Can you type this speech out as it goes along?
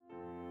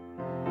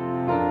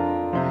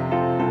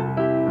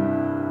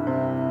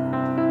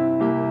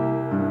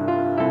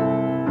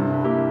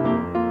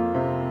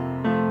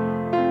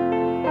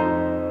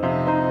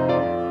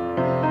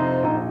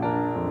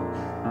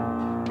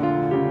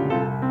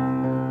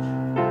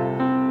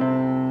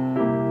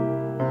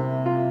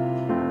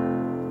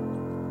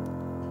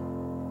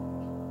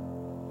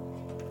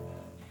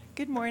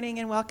morning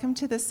and welcome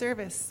to the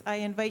service. I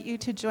invite you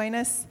to join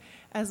us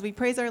as we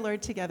praise our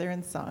Lord together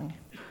in song.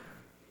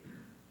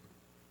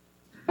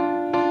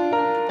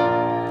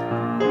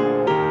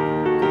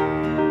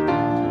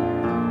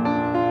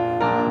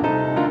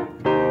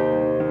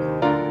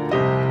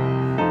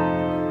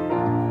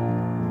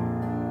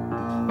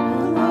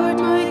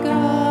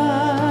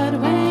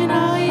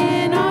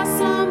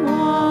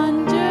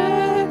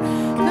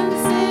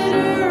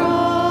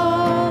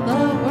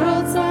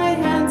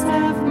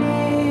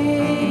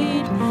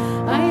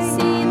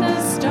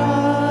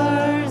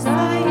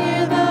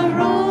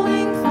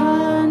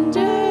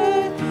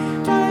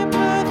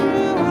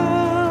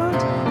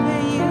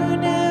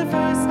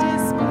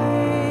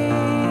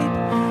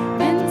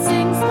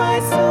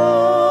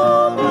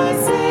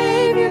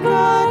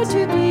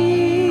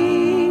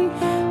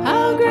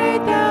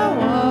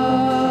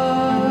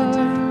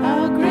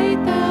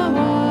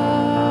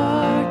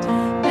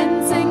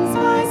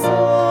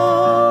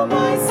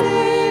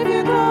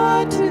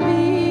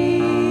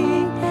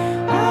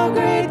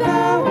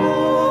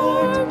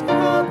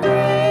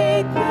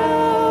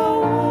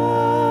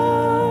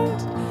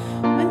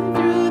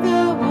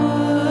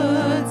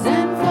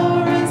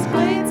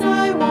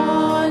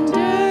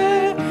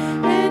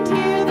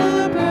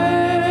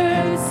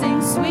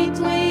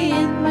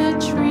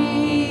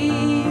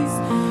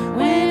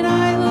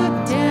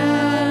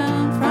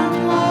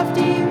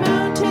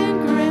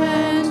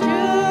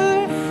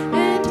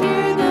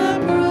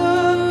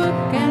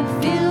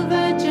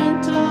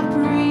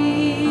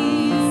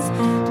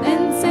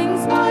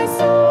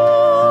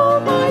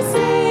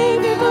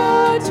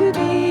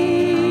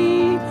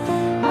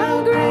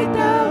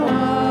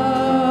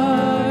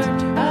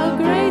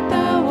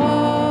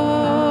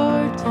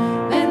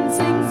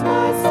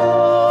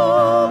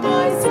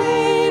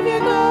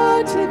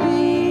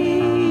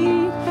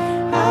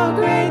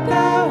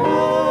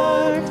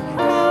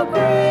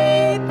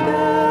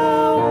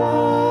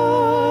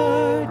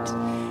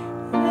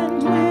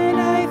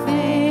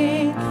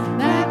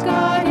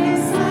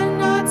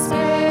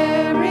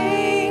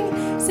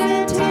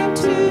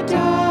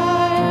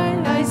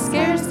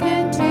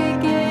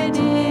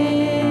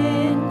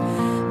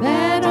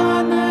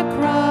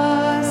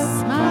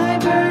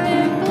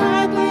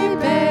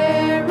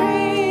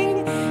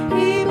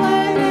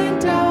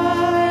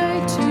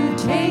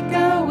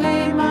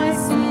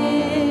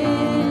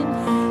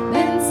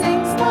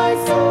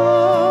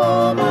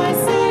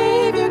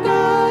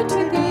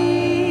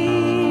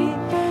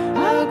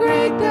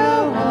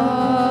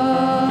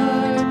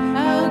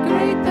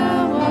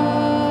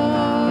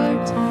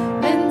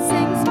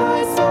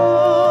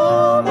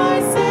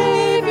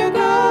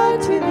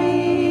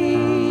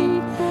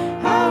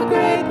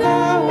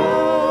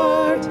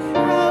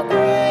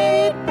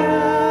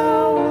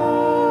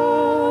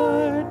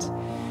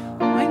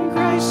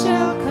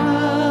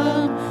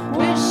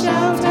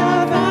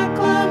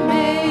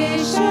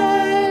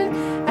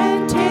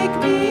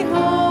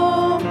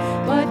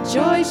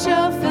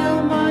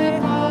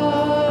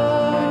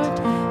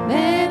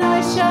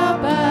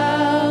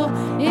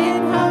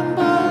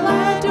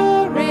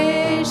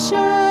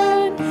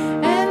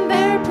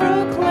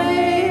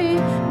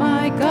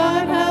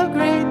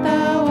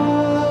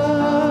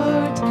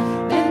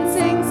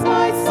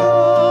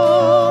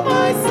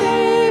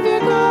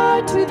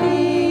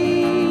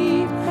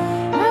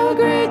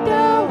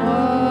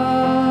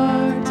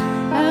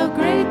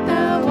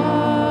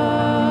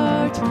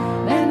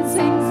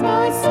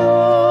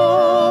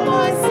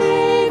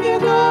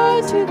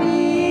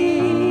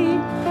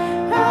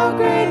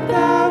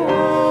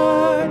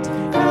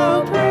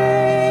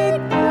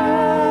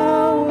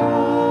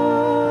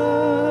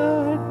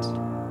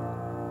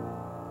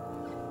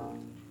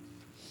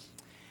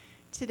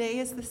 Today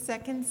is the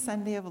second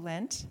Sunday of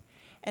Lent,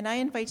 and I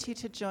invite you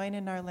to join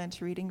in our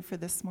Lent reading for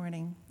this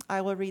morning.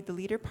 I will read the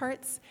leader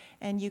parts,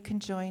 and you can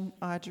join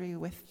Audrey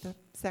with the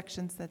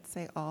sections that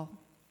say all.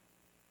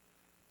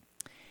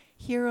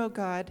 Hear, O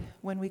God,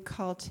 when we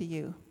call to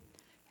you.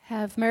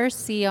 Have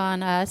mercy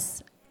on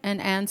us and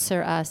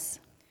answer us.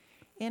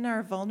 In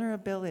our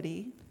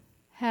vulnerability,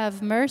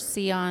 have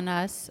mercy on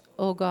us,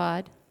 O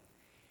God.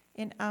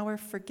 In our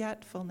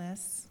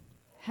forgetfulness,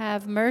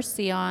 have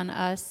mercy on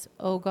us,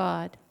 O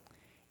God.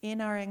 In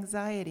our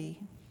anxiety,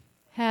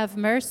 have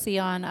mercy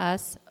on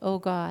us, O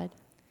God.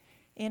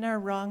 In our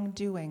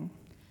wrongdoing,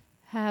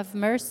 have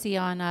mercy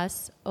on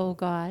us, O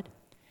God.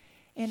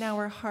 In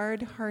our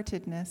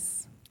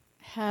hard-heartedness,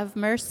 have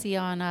mercy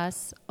on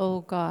us,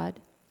 O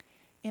God.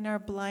 In our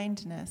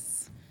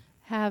blindness,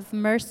 have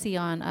mercy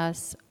on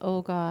us,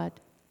 O God.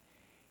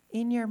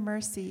 In your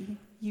mercy,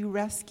 you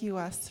rescue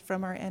us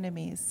from our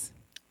enemies.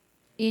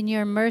 In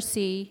your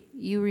mercy,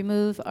 you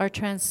remove our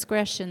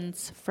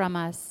transgressions from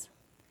us.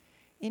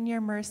 In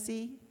your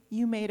mercy,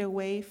 you made a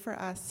way for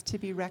us to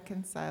be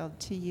reconciled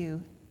to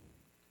you.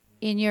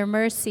 In your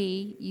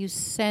mercy, you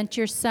sent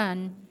your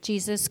Son,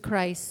 Jesus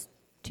Christ,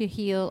 to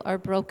heal our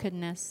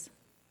brokenness.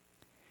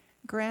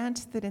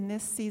 Grant that in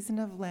this season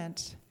of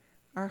Lent,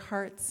 our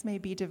hearts may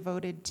be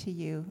devoted to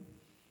you.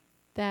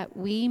 That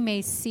we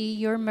may see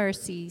your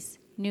mercies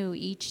new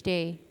each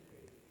day.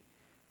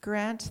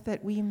 Grant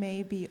that we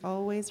may be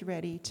always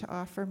ready to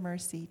offer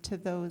mercy to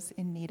those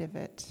in need of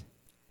it.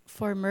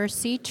 For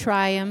mercy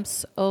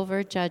triumphs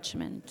over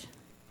judgment.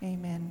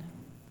 Amen.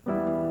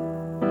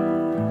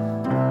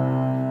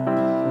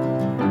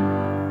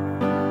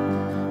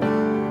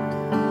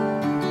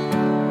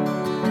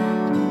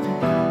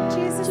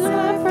 Jesus,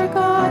 I've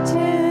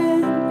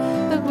forgotten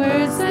the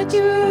words that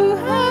you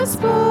have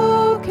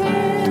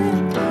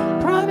spoken,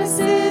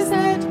 promises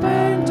that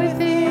burned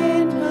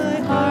within my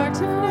heart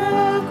have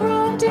now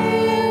grown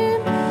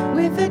dim.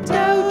 With a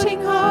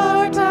doubting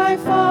heart I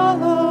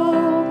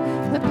follow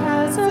the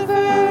paths of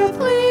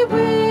earthly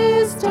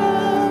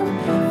wisdom.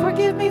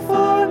 Forgive me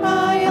for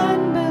my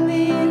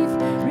unbelief,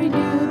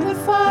 renew the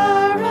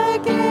fire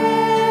again.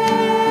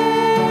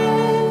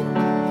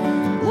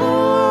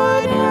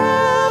 Lord,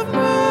 have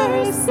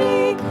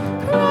mercy,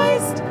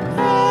 Christ,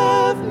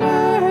 have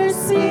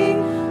mercy.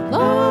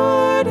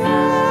 Lord,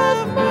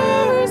 have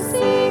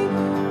mercy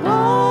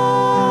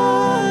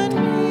on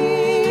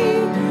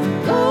me.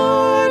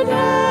 Lord,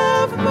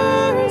 have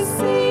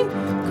mercy,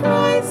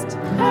 Christ,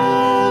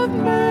 have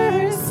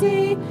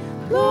mercy.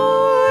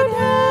 Lord,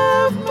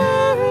 have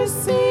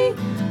mercy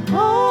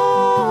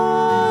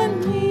on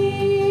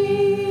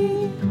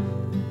me.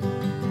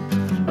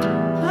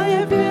 I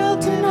have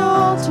built an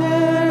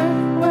altar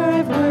where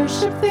I've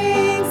worshipped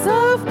things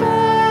of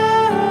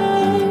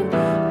man.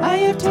 I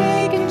have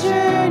taken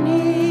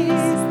journeys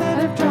that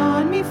have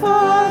drawn me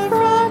far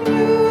from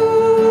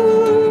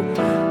you.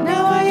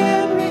 Now I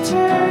am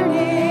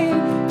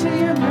returning to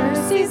your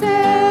mercies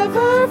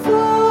ever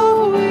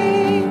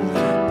flowing.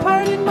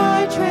 Pardon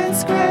my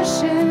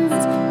transgressions,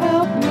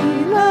 help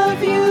me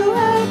love you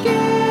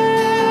again.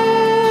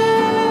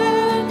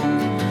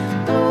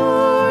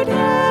 Lord,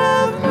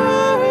 have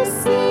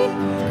mercy,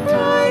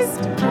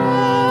 Christ,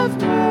 have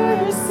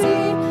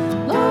mercy.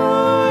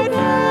 Lord,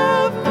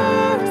 have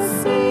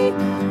mercy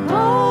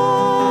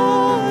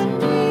on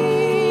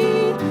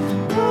me.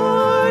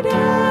 Lord,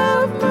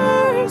 have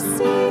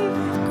mercy,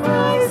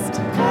 Christ,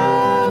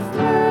 have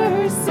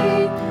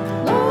mercy.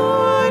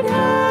 Lord,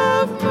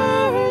 have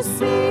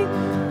mercy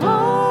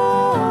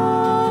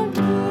on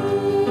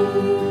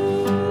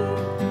me.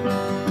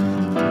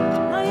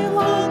 I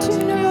want to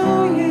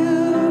know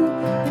you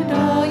and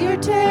all your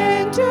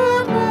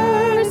tender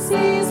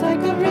mercies,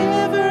 like a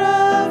river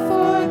of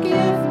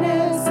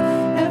forgiveness,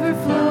 ever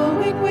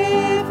flowing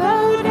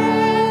without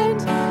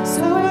end.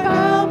 So I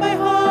bow my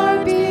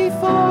heart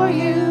before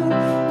you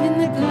in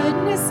the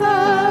goodness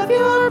of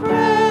your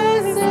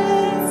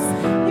presence,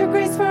 your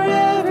grace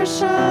forever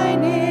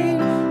shining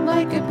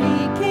like a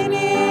beacon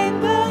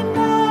in the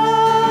night.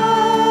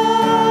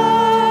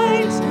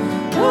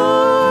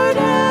 Lord,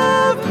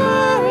 have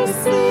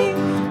mercy,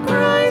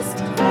 Christ,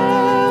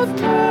 have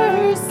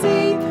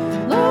mercy.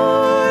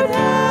 Lord,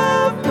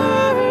 have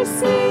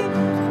mercy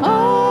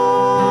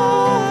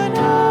on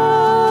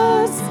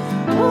us.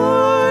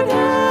 Lord,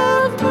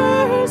 have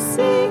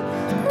mercy,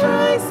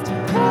 Christ,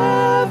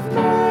 have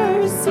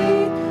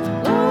mercy.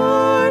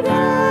 Lord,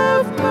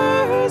 have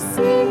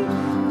mercy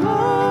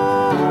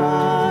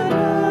on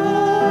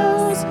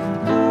us.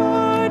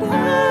 Lord,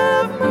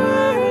 have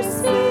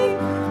mercy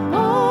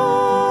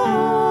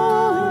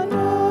on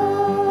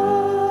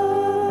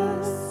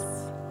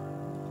us.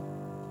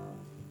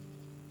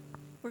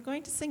 We're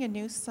going to sing a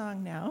new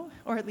song now,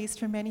 or at least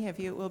for many of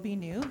you it will be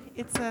new.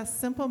 It's a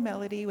simple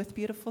melody with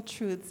beautiful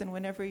truths, and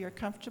whenever you're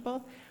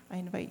comfortable, I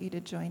invite you to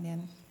join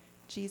in.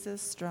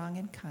 Jesus, strong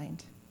and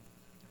kind.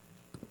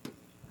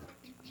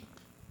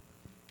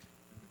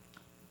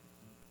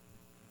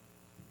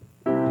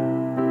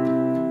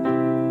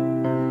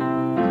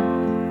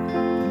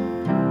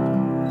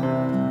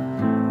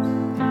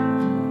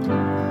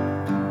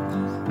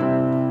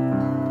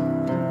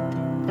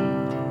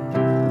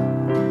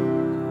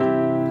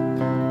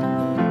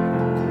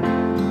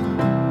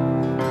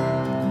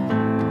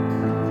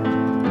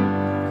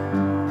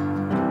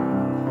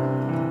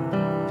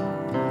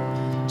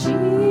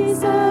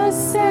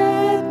 Jesus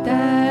said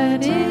that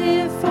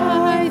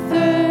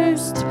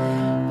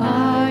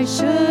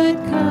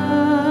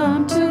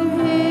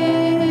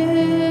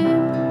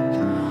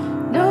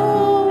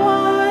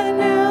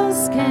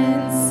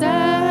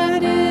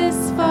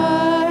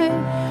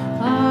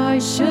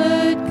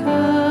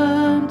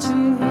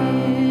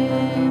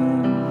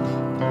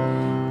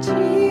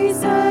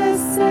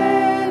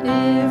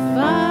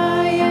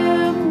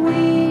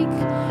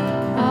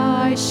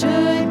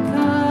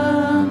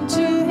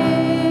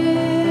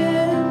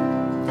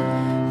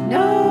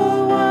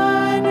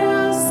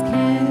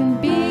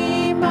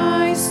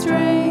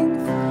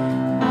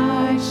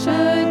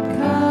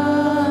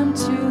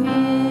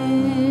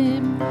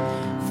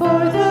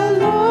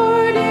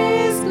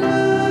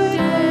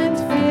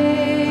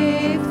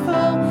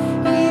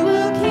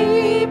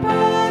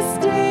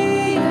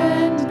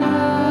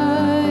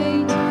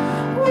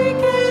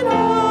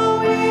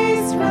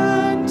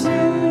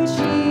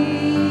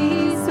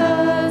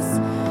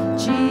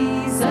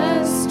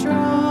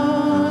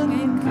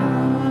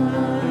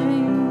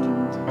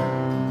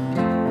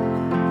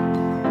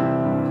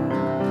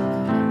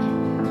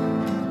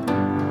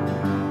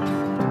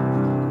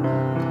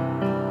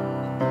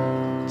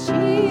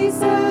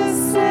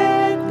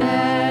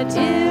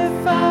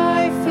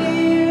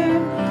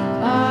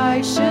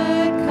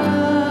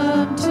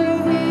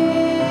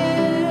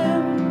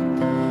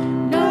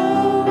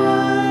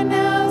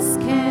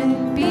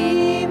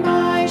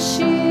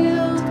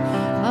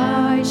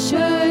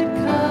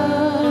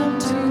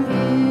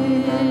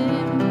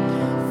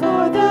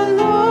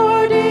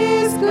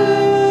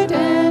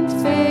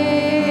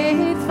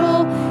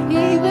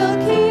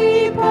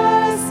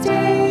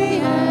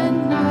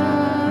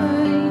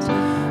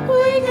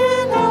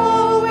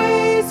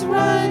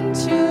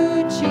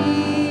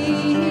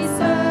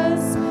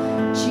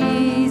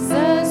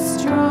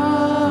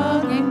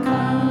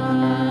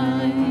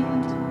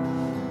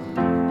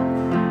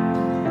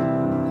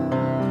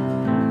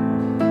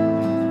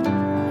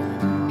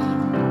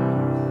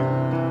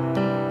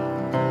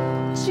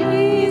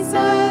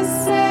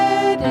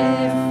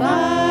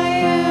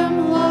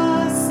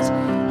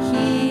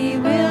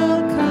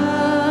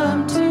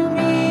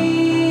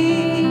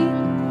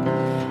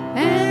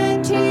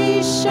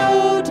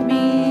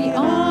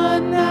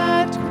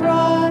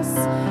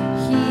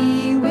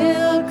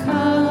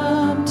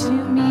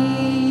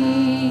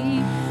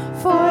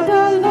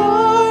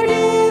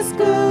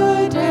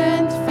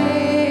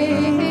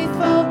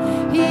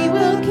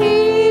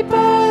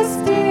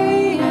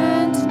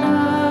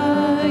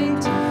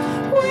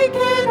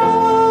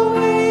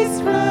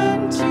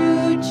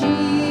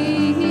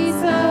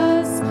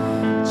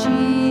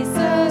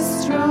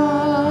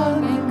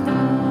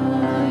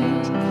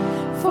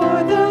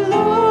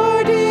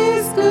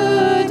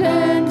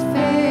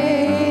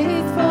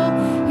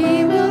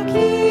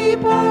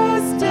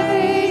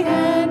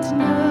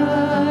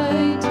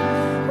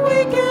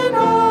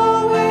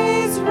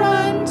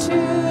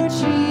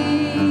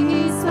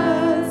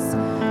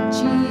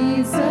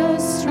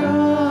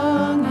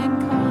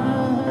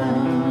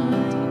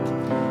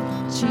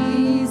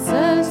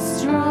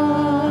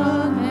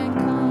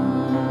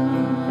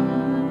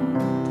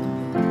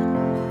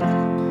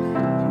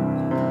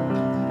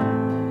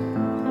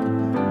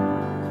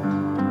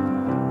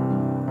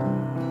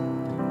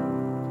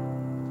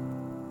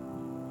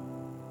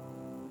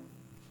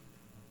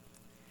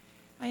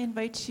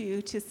invite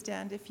you to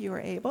stand if you are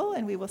able,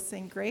 and we will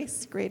sing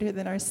Grace Greater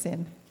Than Our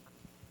Sin.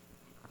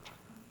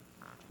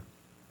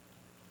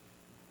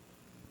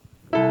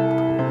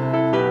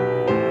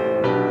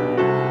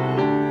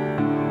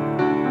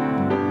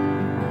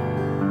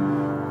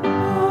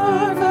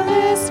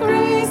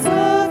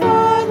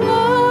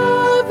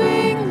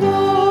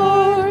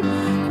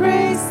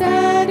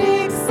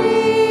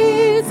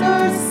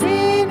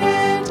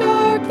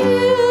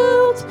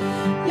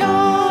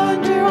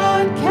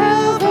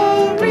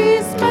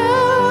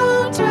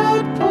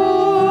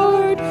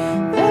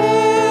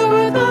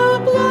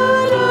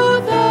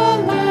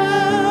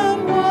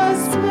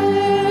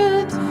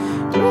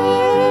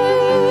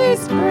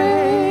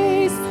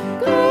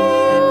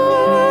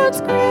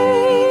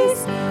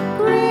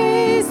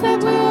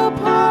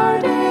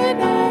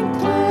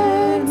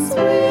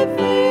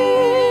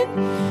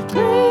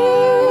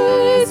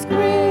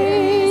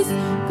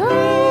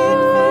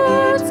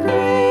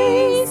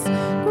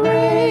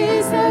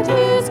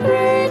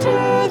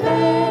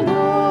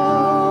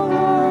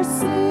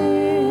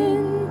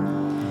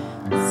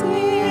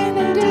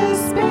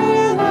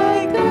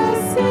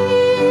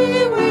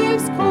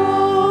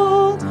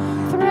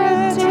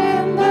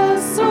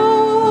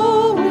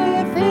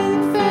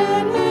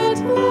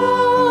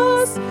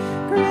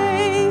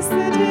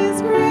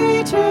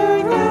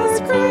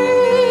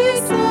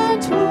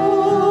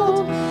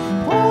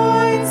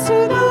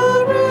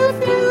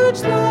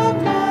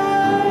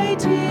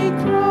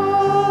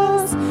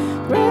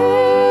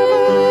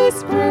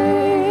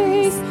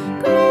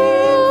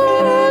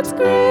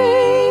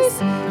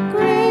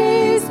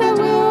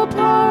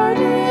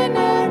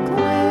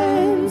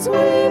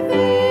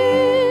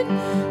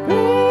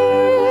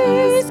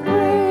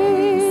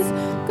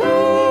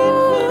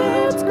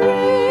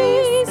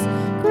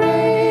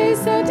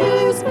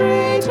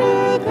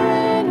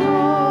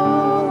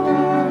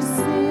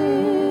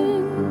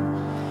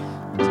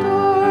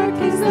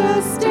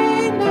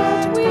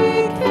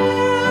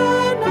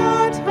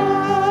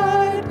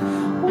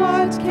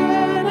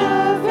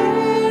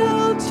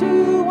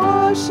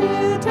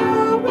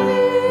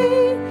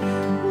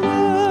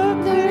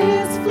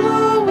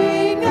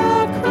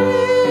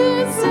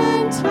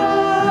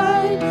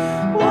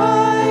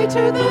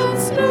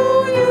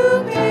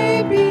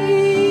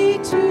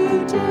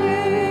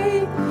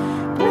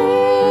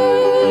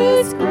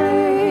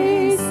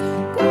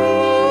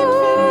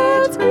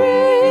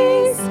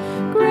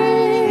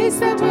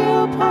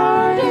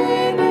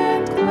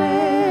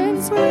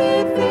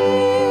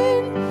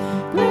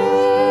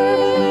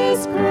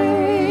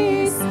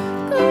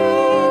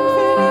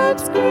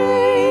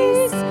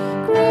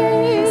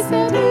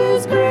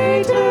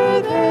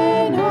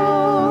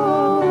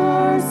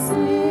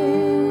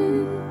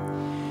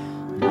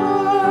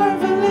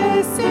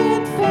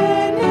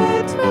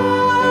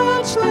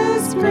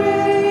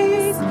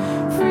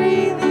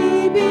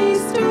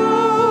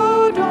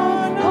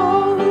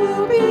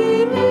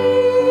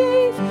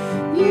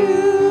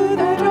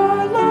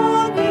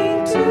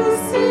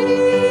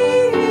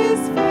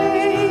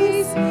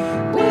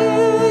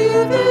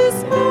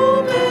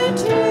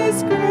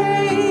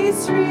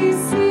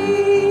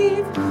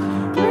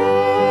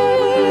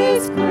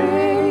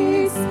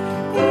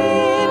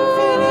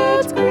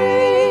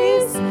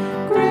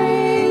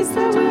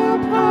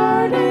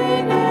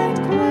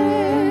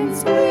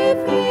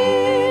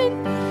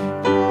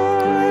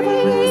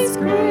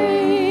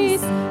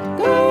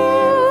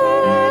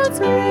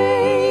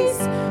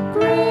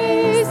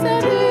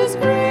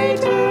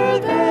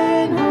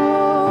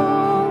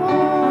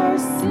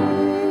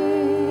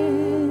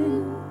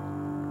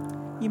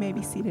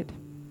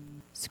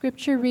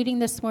 Scripture reading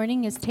this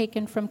morning is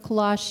taken from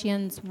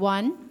Colossians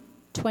 1,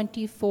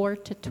 24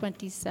 to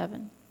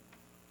 27.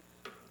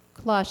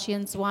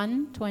 Colossians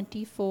 1,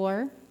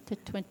 24 to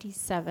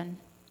 27.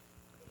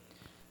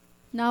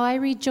 Now I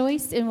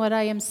rejoice in what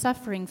I am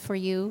suffering for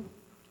you,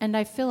 and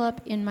I fill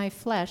up in my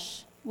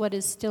flesh what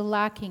is still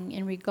lacking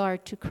in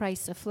regard to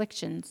Christ's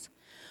afflictions,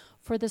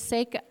 for the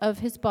sake of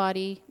his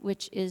body,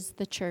 which is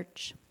the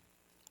church.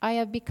 I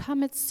have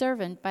become its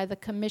servant by the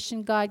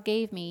commission God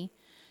gave me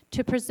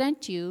to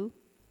present you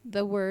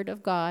the word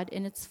of God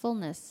in its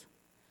fullness,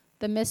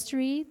 the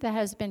mystery that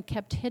has been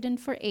kept hidden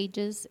for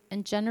ages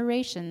and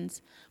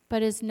generations,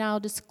 but is now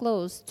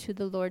disclosed to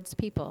the Lord's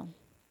people.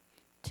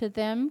 To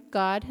them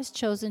God has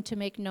chosen to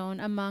make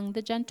known among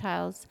the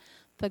Gentiles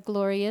the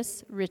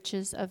glorious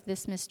riches of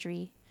this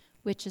mystery,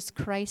 which is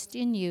Christ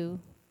in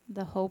you,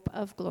 the hope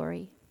of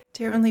glory.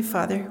 Dear Heavenly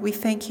Father, we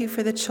thank you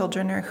for the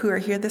children who are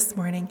here this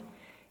morning,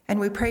 and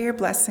we pray your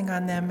blessing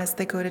on them as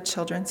they go to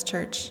Children's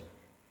Church.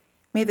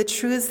 May the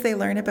truths they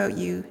learn about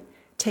you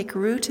take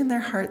root in their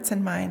hearts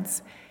and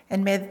minds,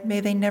 and may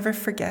they never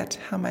forget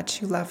how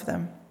much you love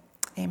them.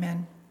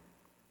 Amen.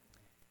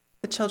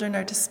 The children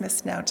are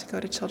dismissed now to go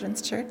to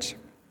Children's Church.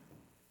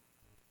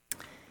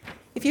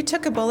 If you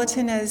took a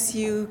bulletin as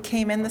you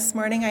came in this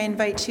morning, I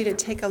invite you to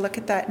take a look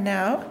at that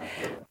now.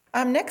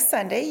 Next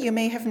Sunday, you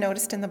may have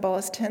noticed in the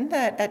bulletin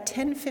that at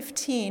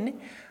 10:15,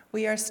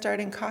 we are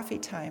starting coffee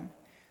time.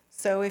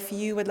 So if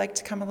you would like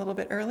to come a little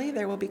bit early,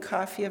 there will be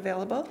coffee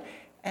available.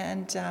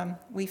 And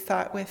we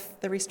thought with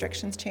the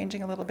restrictions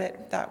changing a little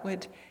bit, that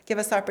would give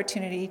us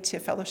opportunity to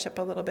fellowship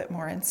a little bit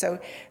more. And so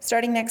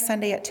starting next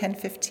Sunday at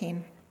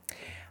 10:15.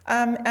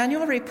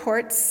 Annual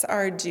reports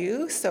are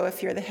due, so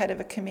if you're the head of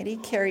a committee,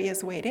 Carrie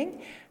is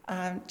waiting.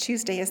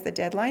 Tuesday is the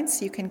deadline,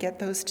 so you can get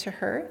those to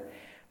her.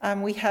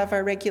 We have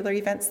our regular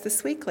events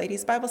this week,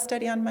 Ladies' Bible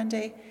Study on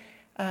Monday,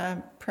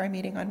 prayer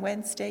meeting on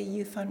Wednesday,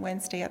 youth on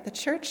Wednesday at the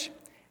church.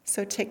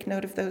 So take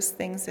note of those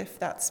things if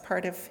that's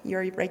part of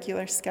your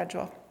regular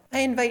schedule.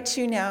 I invite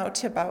you now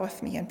to bow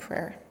with me in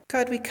prayer.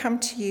 God, we come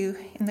to you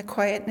in the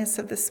quietness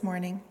of this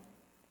morning,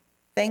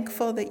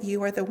 thankful that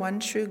you are the one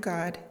true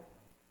God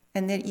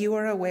and that you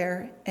are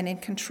aware and in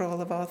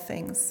control of all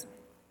things.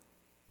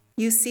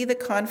 You see the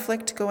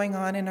conflict going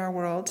on in our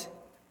world,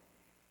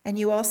 and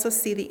you also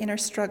see the inner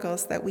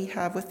struggles that we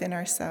have within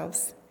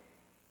ourselves,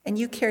 and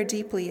you care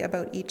deeply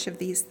about each of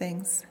these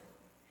things.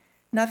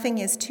 Nothing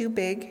is too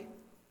big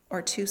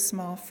or too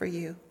small for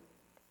you.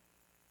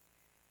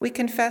 We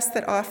confess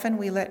that often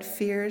we let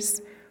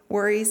fears,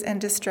 worries, and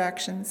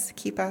distractions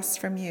keep us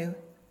from you.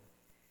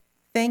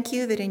 Thank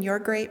you that in your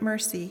great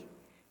mercy,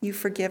 you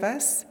forgive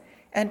us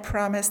and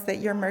promise that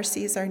your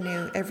mercies are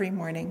new every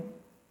morning.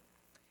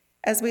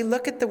 As we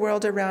look at the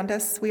world around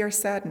us, we are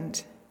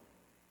saddened.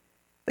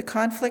 The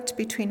conflict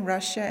between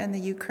Russia and the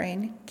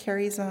Ukraine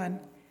carries on,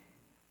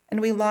 and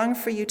we long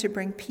for you to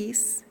bring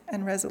peace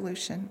and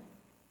resolution.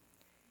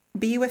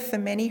 Be with the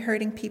many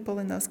hurting people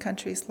in those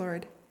countries,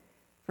 Lord.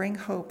 Bring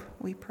hope,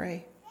 we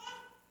pray.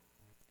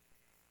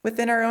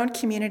 Within our own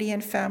community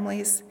and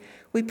families,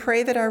 we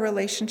pray that our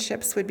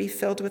relationships would be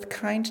filled with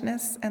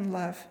kindness and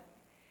love,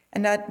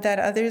 and that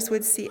others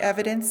would see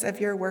evidence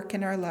of your work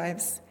in our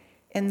lives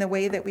in the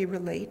way that we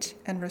relate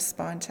and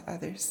respond to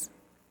others.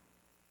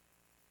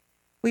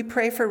 We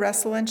pray for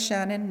Russell and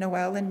Shannon,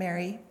 Noel and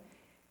Mary,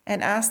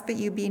 and ask that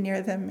you be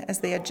near them as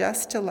they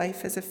adjust to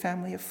life as a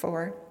family of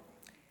 4.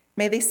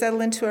 May they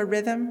settle into a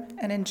rhythm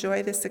and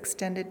enjoy this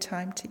extended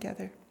time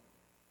together.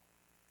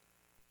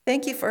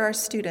 Thank you for our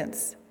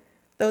students,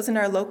 those in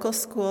our local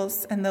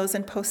schools and those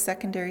in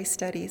post-secondary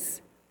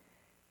studies.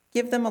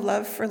 Give them a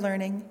love for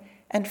learning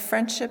and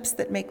friendships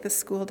that make the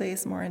school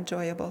days more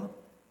enjoyable.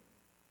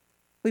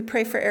 We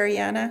pray for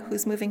Ariana,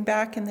 who's moving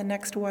back in the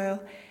next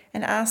while,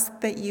 and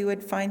ask that you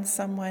would find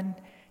someone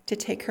to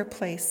take her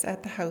place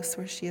at the house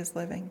where she is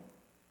living.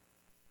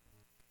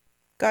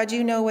 God,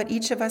 you know what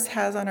each of us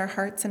has on our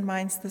hearts and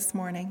minds this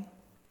morning,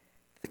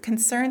 the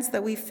concerns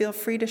that we feel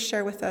free to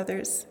share with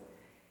others,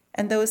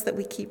 and those that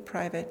we keep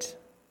private.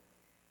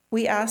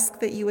 We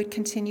ask that you would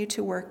continue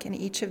to work in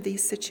each of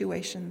these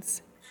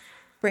situations,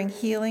 bring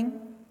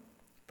healing,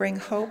 bring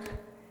hope,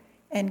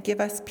 and give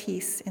us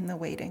peace in the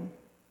waiting.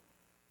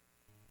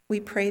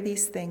 We pray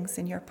these things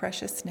in your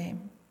precious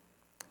name.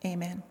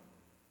 Amen.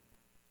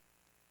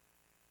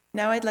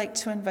 Now I'd like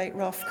to invite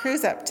Rolf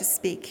Cruz up to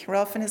speak.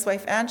 Rolf and his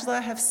wife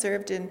Angela have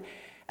served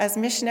as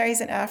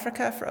missionaries in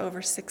Africa for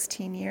over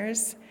 16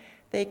 years.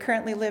 They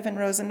currently live in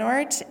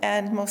Rosenort,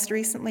 and most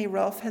recently,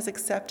 Rolf has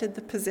accepted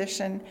the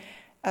position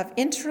of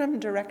Interim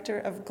Director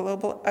of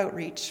Global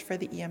Outreach for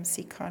the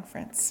EMC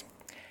Conference.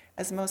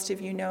 As most of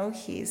you know,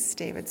 he's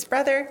David's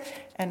brother,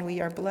 and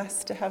we are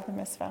blessed to have them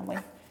as family.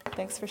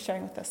 Thanks for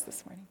sharing with us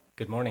this morning.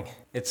 Good morning.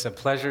 It's a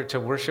pleasure to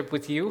worship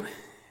with you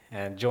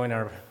and join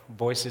our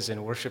voices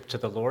in worship to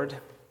the Lord.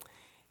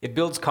 It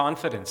builds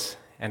confidence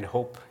and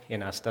hope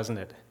in us, doesn't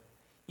it?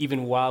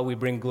 Even while we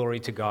bring glory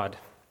to God.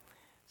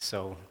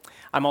 So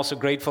I'm also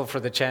grateful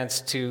for the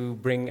chance to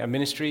bring a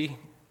ministry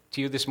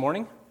to you this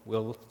morning.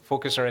 We'll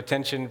focus our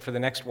attention for the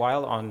next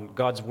while on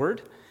God's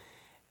Word.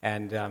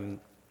 And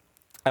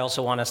I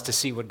also want us to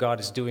see what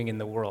God is doing in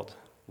the world.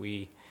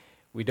 We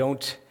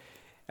don't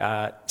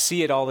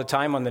see it all the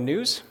time on the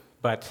news,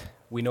 but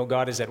we know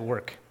God is at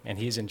work and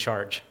He's in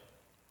charge.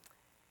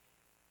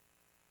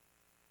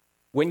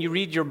 When you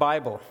read your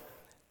Bible,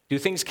 do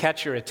things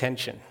catch your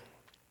attention?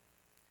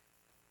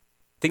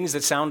 Things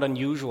that sound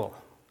unusual,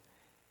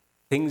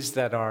 things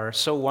that are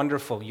so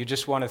wonderful, you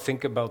just want to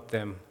think about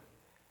them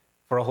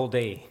for a whole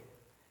day.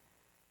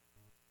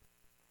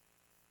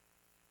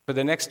 For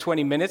the next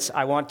 20 minutes,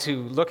 I want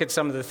to look at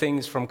some of the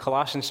things from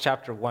Colossians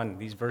chapter 1,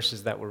 these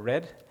verses that were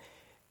read,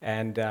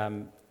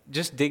 and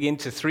just dig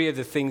into 3 of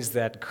the things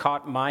that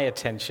caught my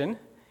attention,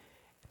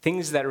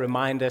 things that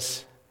remind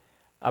us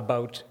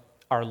about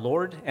our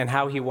Lord and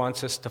how He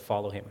wants us to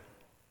follow Him.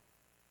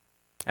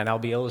 And I'll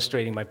be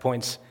illustrating my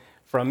points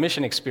from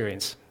mission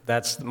experience.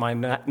 That's my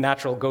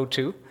natural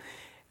go-to.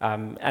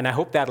 And I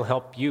hope that'll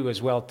help you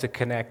as well to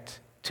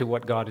connect to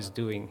what God is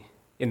doing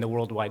in the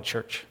worldwide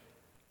church.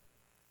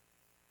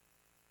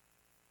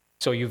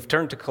 So you've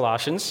turned to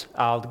Colossians.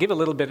 I'll give a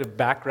little bit of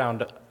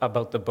background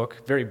about the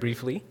book very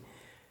briefly.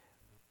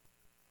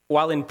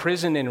 While in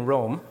prison in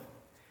Rome,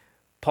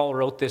 Paul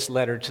wrote this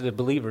letter to the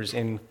believers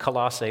in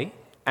Colossae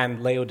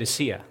and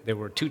Laodicea. There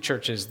were 2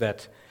 churches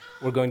that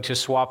were going to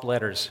swap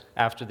letters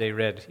after they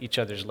read each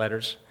other's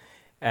letters.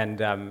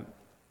 And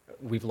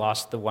we've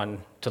lost the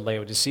one to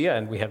Laodicea,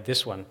 and we have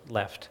this one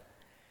left.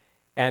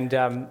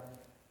 And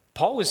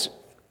Paul was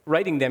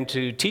writing them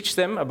to teach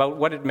them about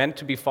what it meant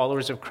to be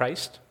followers of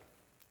Christ.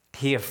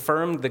 He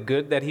affirmed the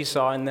good that he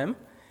saw in them,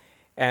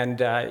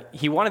 and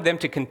he wanted them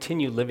to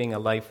continue living a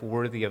life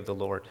worthy of the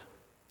Lord.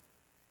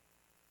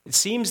 It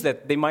seems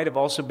that they might have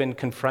also been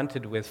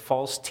confronted with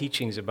false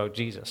teachings about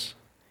Jesus.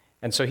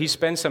 And so he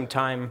spends some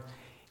time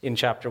in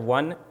chapter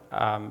 1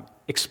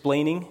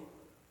 explaining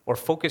or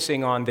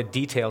focusing on the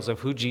details of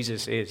who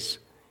Jesus is.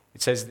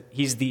 It says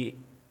he's the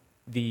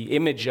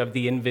image of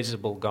the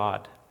invisible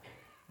God,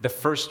 the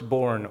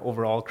firstborn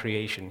over all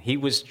creation. He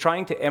was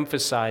trying to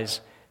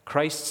emphasize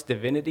Christ's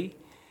divinity,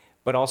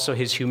 but also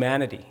his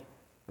humanity,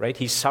 right?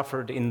 He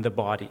suffered in the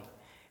body.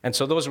 And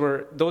so those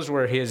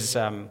were his,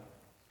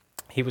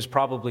 he was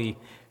probably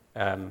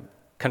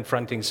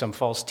confronting some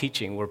false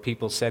teaching where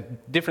people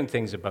said different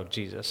things about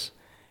Jesus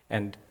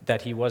and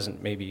that he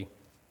wasn't maybe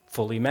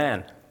fully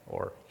man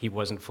or he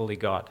wasn't fully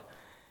God.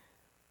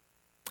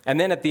 And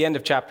then at the end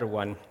of chapter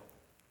 1,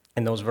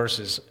 in those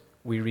verses,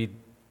 we read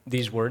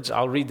these words.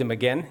 I'll read them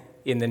again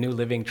in the New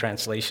Living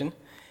Translation.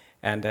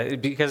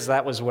 And because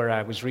that was where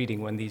I was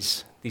reading when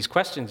these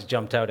questions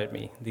jumped out at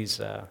me,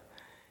 these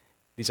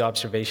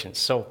observations.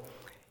 So,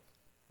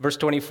 verse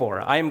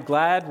 24, I am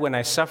glad when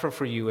I suffer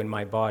for you in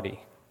my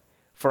body,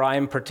 for I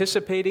am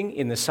participating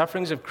in the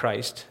sufferings of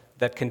Christ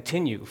that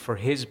continue for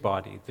his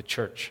body, the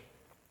church.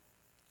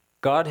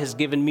 God has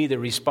given me the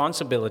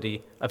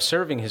responsibility of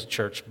serving his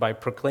church by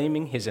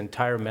proclaiming his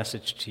entire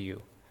message to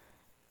you.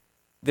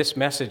 This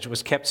message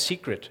was kept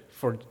secret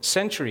for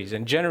centuries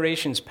and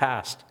generations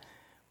past,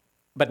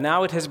 but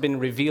now it has been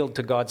revealed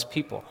to God's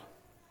people.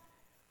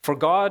 For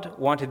God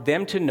wanted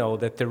them to know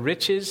that the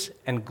riches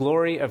and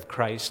glory of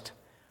Christ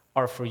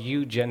are for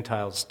you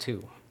Gentiles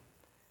too.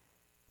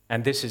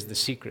 And this is the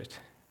secret.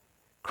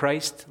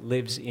 Christ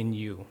lives in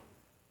you.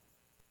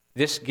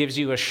 This gives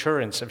you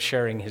assurance of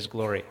sharing his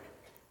glory.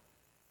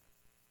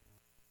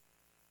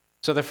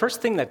 So the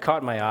first thing that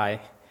caught my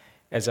eye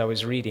as I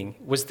was reading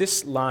was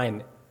this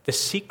line, the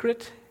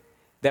secret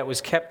that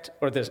was kept,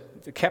 or the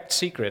kept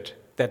secret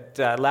that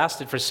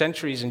lasted for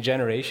centuries and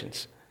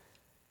generations.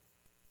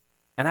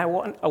 And I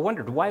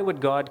wondered, why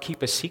would God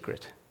keep a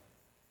secret?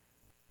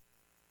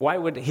 Why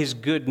would his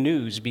good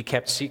news be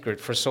kept secret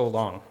for so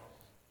long?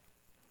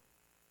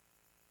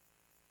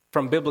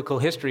 From biblical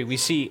history, we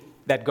see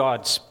that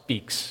God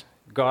speaks.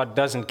 God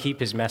doesn't keep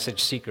his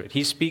message secret.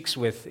 He speaks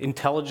with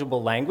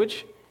intelligible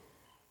language,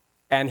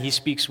 and he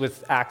speaks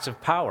with acts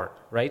of power,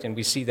 right? And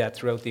we see that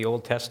throughout the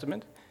Old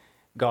Testament.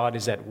 God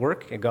is at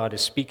work, and God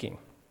is speaking.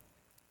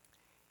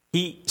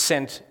 He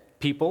sent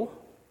people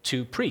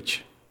to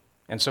preach,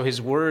 and so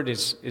his word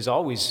is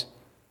always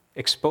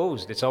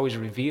exposed. It's always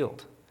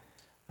revealed.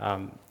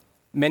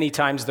 Many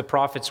times the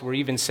prophets were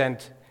even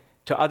sent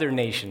to other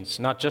nations,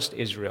 not just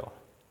Israel.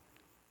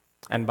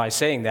 And by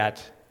saying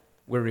that,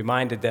 we're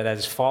reminded that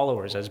as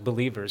followers, as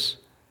believers,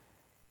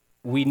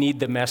 we need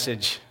the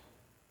message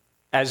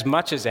as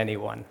much as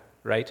anyone,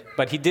 right?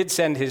 But he did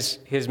send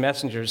his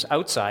messengers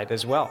outside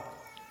as well.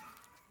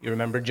 You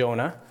remember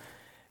Jonah,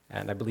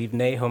 and I believe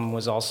Nahum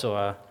was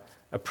also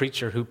a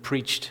preacher who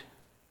preached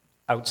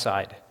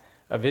outside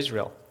of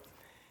Israel.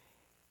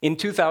 In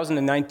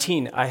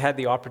 2019, I had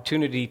the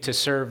opportunity to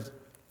serve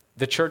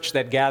the church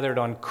that gathered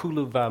on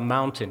Kuluva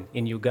Mountain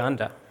in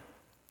Uganda.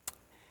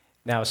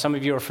 Now, some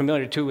of you are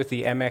familiar, too, with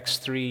the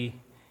MX3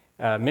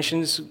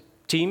 missions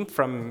team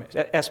from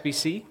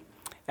SBC,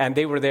 and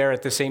they were there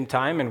at the same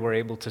time and were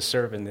able to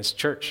serve in this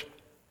church.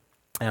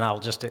 And I'll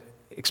just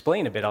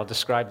explain a bit. I'll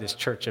describe this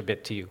church a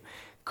bit to you.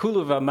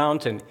 Kuluva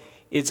Mountain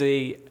is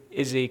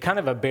a kind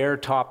of a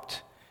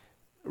bare-topped,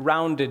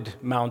 rounded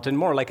mountain,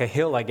 more like a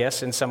hill, I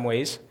guess, in some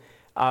ways.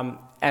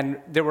 And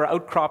there were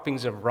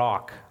outcroppings of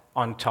rock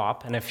on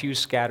top and a few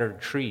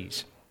scattered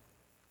trees.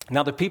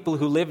 Now, the people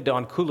who lived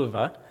on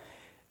Kuluva,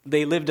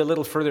 they lived a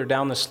little further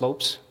down the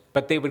slopes,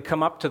 but they would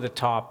come up to the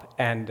top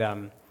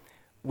and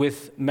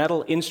with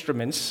metal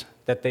instruments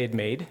that they'd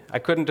made. I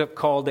couldn't have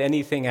called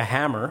anything a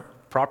hammer,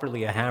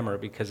 properly a hammer,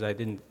 because I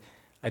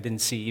didn't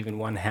see even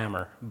one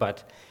hammer.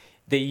 But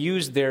they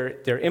used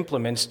their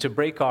implements to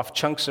break off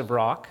chunks of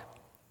rock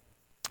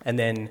and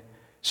then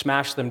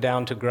smash them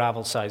down to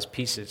gravel-sized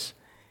pieces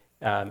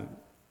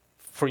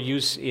for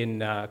use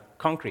in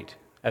concrete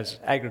as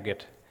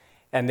aggregate.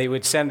 And they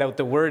would send out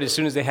the word as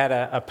soon as they had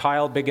a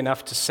pile big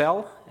enough to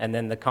sell, and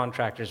then the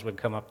contractors would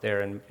come up there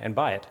and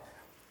buy it.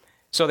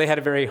 So they had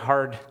a very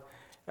hard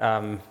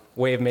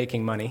way of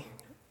making money,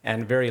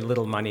 and very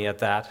little money at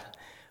that.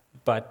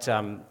 But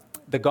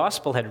the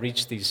gospel had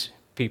reached these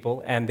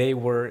people, and they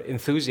were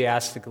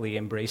enthusiastically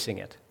embracing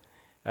it.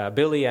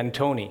 Billy and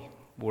Tony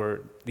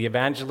were the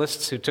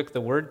evangelists who took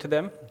the word to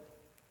them,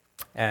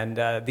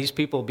 and these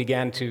people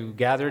began to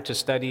gather to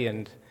study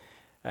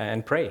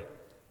and pray.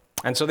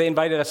 And so they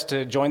invited us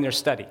to join their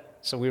study.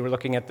 So we were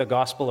looking at the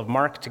Gospel of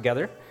Mark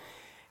together.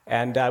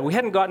 And we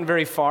hadn't gotten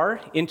very far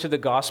into the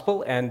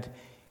Gospel, and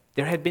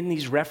there had been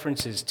these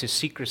references to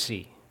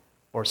secrecy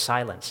or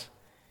silence.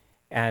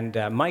 And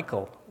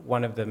Michael,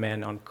 one of the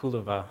men on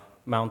Kuluva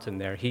Mountain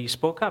there, he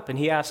spoke up and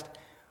he asked,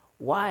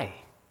 why?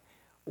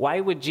 why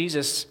would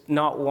Jesus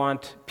not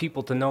want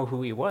people to know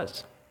who he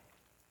was?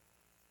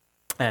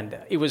 And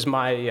it was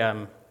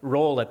my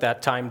role at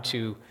that time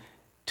to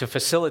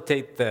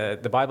facilitate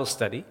the Bible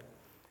study,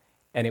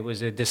 and it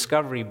was a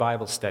discovery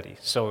Bible study.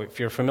 So if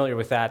you're familiar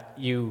with that,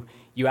 you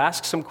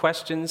ask some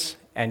questions,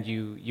 and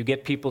you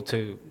get people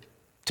to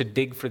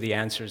dig for the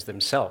answers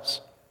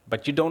themselves.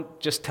 But you don't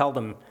just tell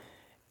them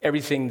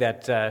everything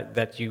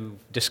that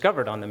you've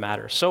discovered on the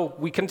matter. So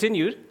we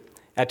continued.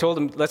 I told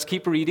them, let's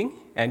keep reading,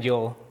 and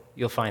you'll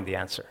find the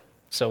answer.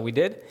 So we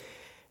did,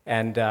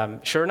 and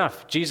sure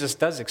enough, Jesus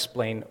does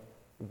explain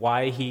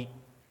why he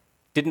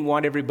didn't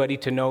want everybody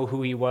to know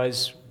who he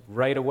was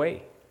right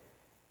away.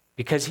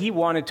 Because he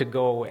wanted to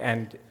go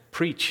and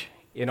preach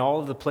in all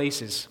of the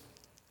places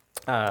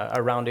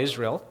around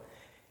Israel,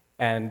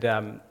 and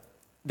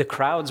the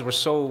crowds were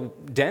so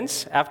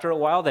dense after a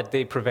while that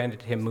they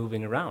prevented him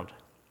moving around.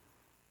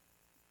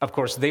 Of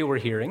course, they were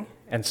hearing,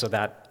 and so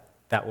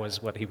that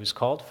was what he was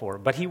called for.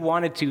 But he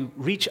wanted to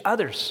reach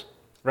others,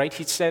 right?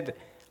 He said,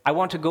 I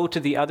want to go to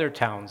the other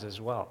towns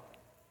as well.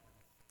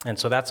 And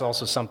so that's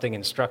also something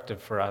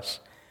instructive for us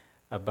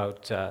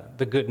about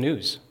the good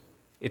news.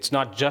 It's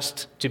not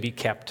just to be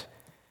kept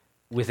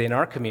within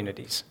our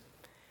communities.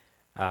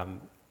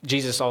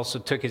 Jesus also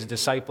took his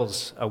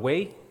disciples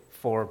away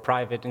for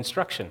private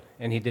instruction,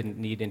 and he didn't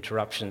need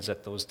interruptions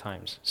at those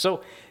times.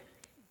 So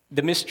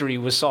the mystery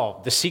was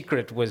solved. The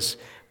secret was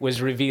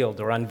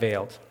revealed or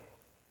unveiled.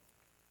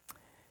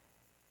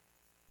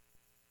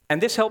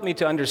 And this helped me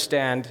to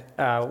understand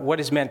what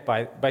is meant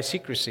by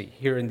secrecy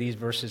here in these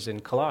verses in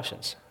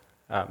Colossians.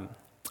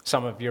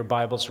 Some of your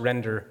Bibles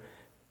render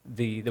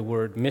the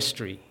word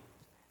mystery,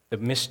 the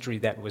mystery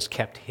that was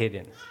kept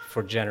hidden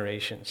for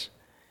generations.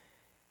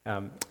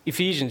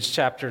 Ephesians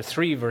chapter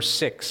 3, verse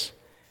 6.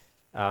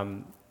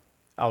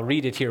 I'll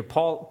read it here.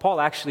 Paul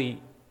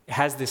actually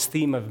has this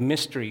theme of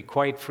mystery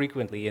quite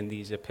frequently in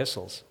these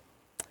epistles.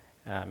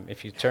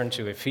 If you turn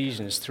to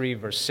Ephesians 3,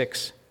 verse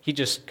 6,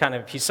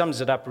 he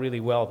sums it up really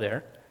well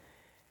there.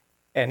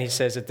 And he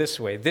says it this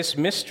way: this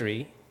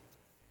mystery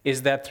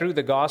is that through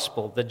the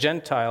gospel, the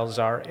Gentiles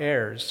are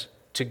heirs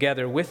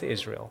together with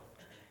Israel,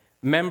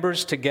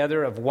 members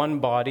together of one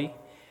body,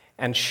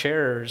 and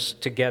sharers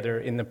together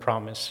in the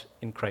promise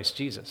in Christ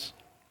Jesus.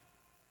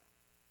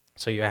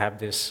 So you have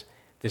this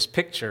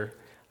picture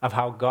of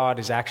how God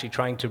is actually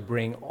trying to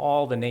bring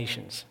all the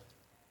nations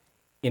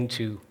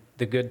into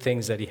the good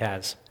things that he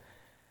has.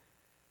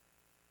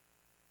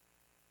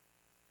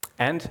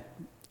 And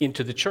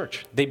into the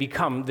church. They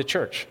become the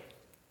church.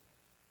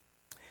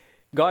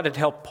 God had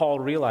helped Paul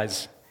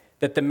realize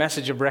that the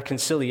message of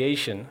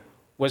reconciliation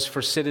was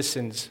for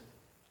citizens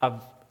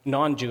of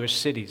non-Jewish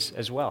cities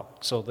as well.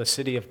 So the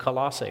city of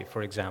Colossae,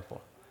 for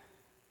example.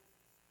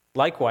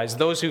 Likewise,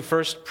 those who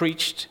first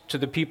preached to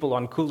the people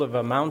on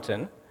Kulava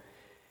Mountain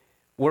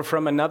were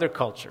from another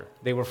culture.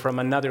 They were from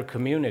another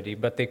community,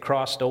 but they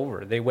crossed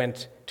over. They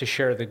went to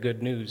share the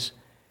good news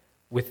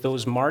with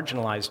those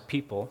marginalized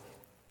people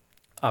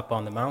up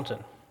on the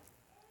mountain.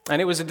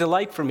 And it was a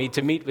delight for me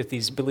to meet with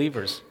these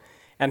believers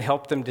and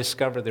help them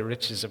discover the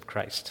riches of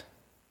Christ.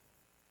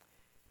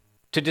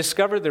 To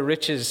discover the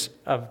riches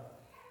of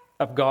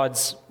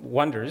God's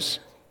wonders,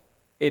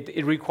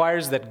 it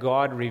requires that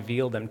God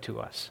reveal them to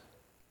us.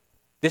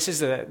 This is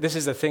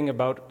the thing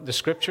about the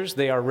scriptures.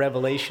 They are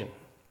revelation,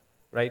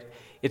 right?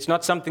 It's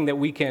not something that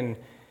we can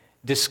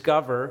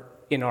discover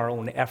in our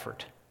own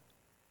effort.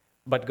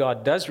 But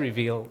God does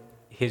reveal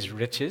his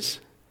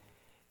riches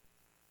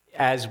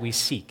as we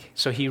seek.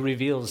 So he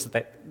reveals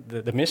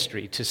the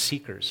mystery to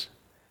seekers.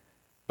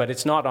 But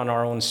it's not on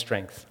our own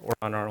strength or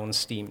on our own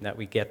steam that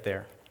we get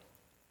there.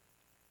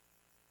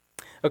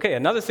 Okay,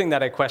 another thing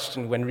that I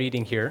questioned when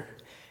reading here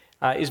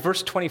is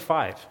verse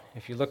 25.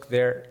 If you look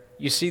there,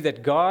 you see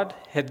that God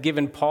had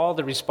given Paul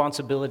the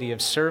responsibility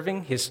of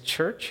serving his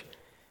church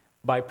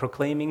by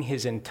proclaiming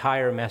his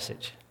entire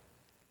message.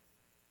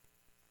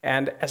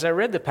 And as I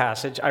read the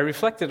passage, I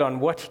reflected on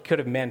what he could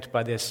have meant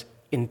by this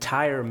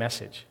entire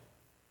message,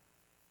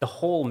 the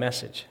whole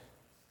message.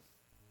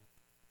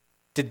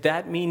 Did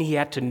that mean he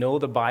had to know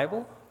the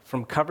Bible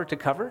from cover to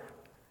cover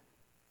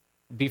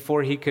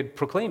before he could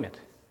proclaim it?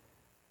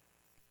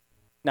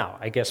 Now,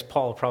 I guess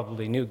Paul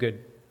probably knew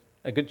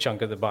a good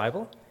chunk of the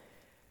Bible.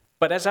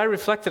 But as I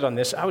reflected on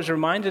this, I was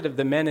reminded of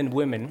the men and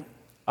women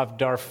of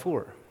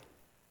Darfur.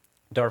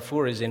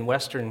 Darfur is in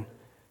western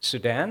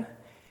Sudan,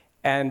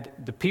 and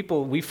the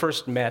people we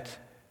first met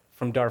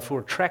from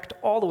Darfur trekked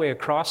all the way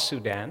across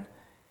Sudan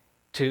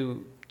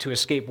to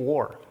escape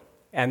war.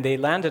 And they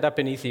landed up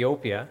in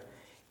Ethiopia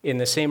in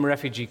the same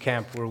refugee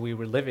camp where we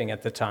were living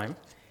at the time.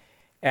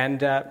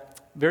 And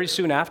very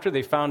soon after,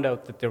 they found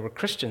out that there were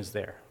Christians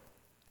there.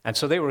 And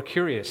so they were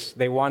curious.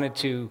 They wanted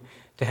to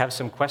have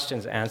some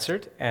questions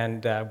answered,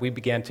 and we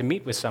began to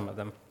meet with some of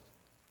them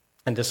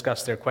and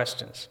discuss their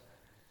questions.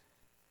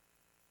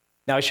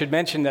 Now, I should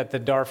mention that the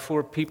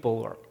Darfur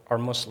people are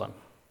Muslim.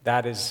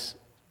 That is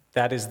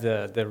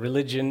the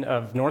religion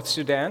of North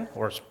Sudan,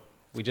 or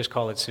we just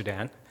call it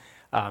Sudan.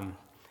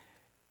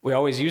 We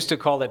always used to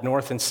call it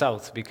North and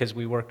South because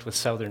we worked with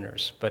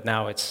Southerners, but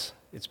now it's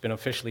been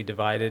officially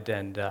divided,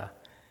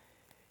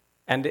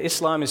 and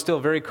Islam is still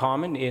very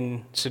common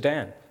in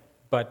Sudan.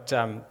 But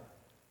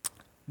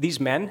these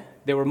men,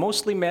 they were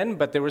mostly men,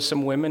 but there were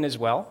some women as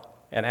well.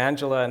 And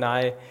Angela and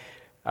I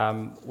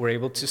were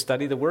able to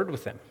study the Word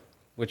with them,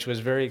 which was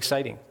very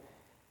exciting.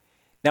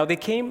 Now, they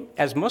came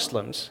as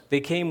Muslims, they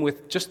came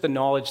with just the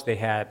knowledge they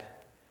had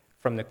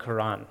from the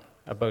Quran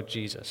about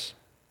Jesus.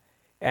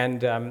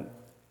 And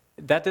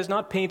that does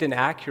not paint an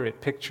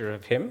accurate picture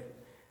of him.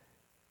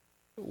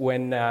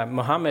 When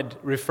Muhammad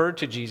referred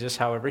to Jesus,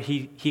 however,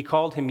 he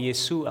called him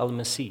Yesu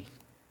al-Masih,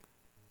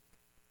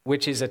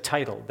 which is a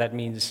title that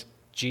means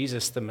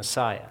Jesus the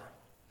Messiah.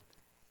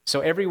 So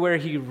everywhere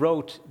he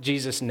wrote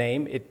Jesus'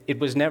 name, it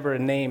was never a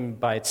name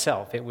by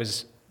itself. It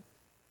was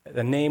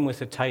a name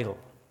with a title.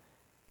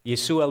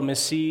 Yesu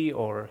al-Masih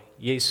or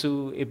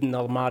Yesu ibn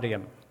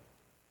al-Maryam,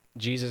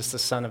 Jesus the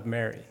son of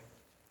Mary.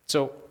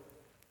 So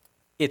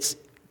it's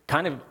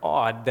kind of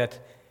odd that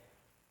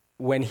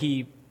when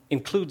he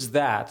includes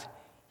that,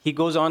 he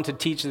goes on to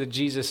teach that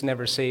Jesus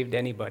never saved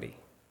anybody,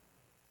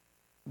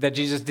 that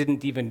Jesus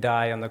didn't even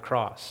die on the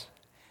cross.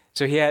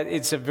 So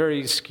it's a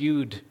very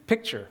skewed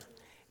picture.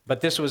 But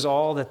this was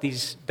all that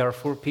these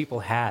Darfur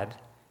people had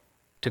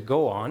to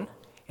go on,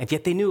 and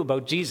yet they knew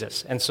about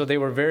Jesus. And so they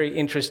were very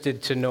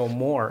interested to know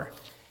more,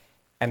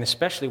 and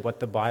especially what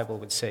the Bible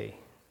would say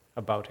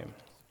about him.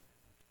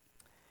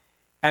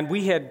 And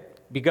we had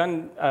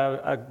begun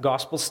a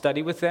gospel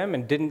study with them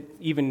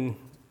and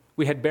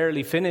we had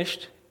barely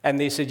finished, and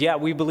they said, yeah,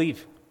 we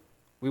believe.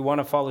 We want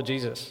to follow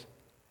Jesus.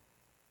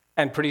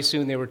 And pretty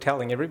soon they were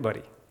telling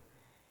everybody.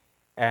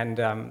 And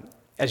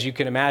as you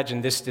can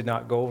imagine, this did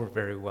not go over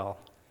very well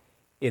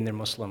in their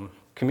Muslim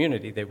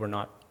community.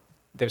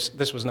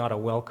 This was not a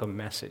welcome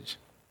message.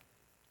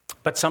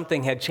 But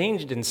something had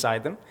changed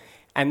inside them,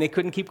 and they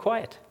couldn't keep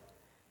quiet.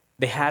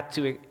 They had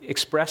to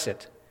express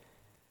it.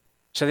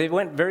 So they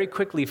went very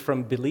quickly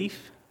from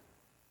belief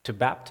to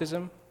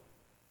baptism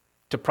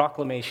to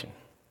proclamation.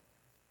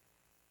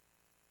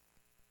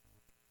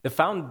 The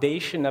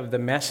foundation of the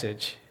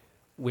message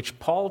which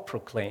Paul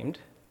proclaimed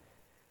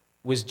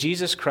was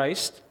Jesus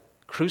Christ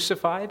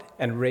crucified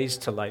and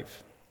raised to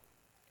life.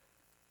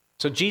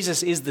 So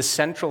Jesus is the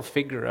central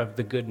figure of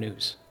the good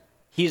news.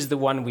 He is the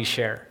one we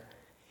share.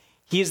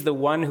 He is the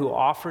one who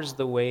offers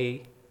the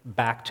way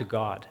back to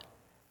God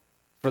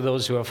for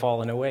those who have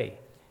fallen away.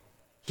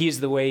 He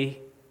is the way,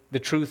 the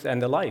truth, and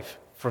the life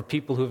for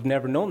people who have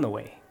never known the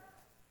way.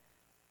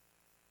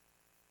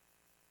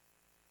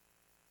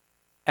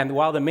 And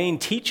while the main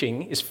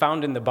teaching is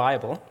found in the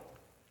Bible,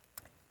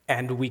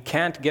 and we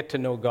can't get to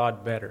know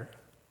God better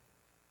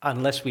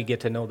unless we get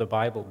to know the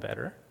Bible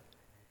better,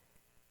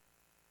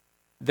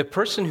 the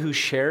person who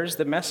shares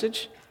the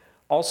message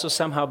also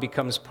somehow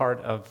becomes part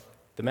of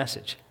the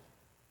message,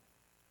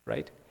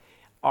 right?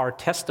 Our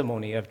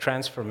testimony of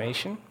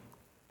transformation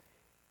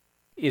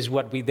is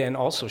what we then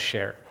also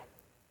share.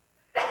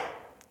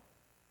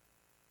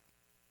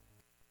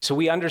 So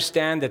we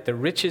understand that the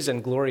riches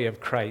and glory of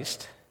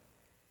Christ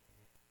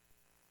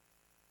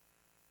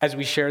as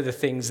we share the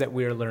things that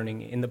we are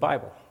learning in the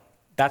Bible.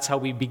 That's how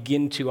we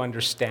begin to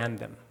understand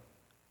them.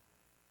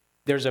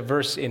 There's a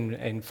verse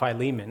in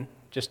Philemon,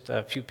 just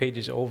a few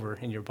pages over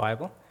in your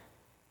Bible.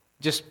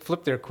 Just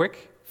flip there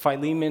quick.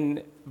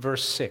 Philemon,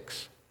 verse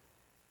 6.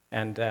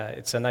 And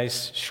it's a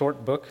nice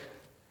short book.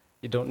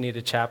 You don't need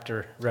a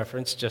chapter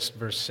reference, just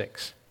verse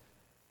 6.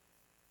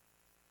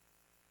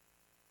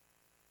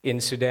 In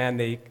Sudan,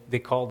 they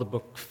call the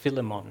book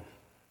Philemon,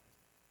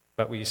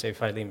 but we say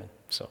Philemon.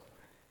 So,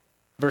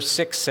 verse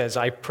 6 says,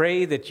 I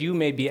pray that you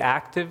may be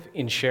active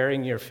in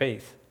sharing your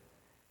faith,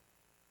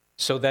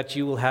 so that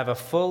you will have a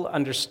full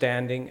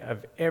understanding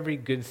of every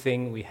good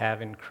thing we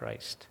have in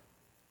Christ.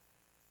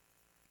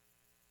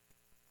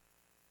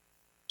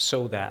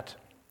 So that.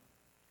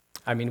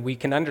 I mean, we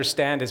can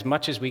understand as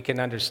much as we can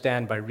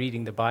understand by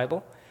reading the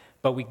Bible,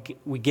 but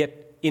we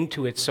get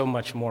into it so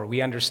much more. We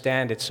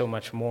understand it so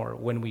much more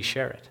when we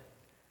share it.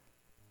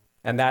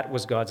 And that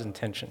was God's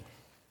intention.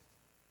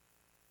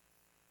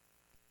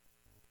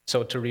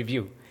 So to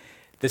review,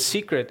 the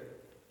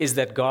secret is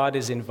that God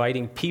is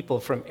inviting people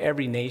from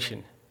every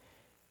nation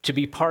to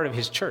be part of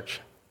his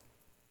church.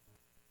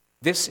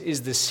 This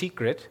is the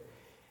secret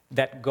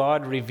that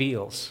God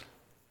reveals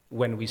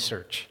when we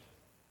search.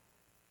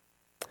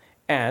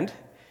 And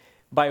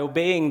by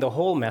obeying the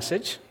whole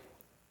message,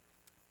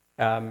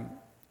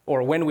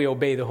 or when we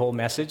obey the whole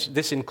message,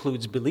 this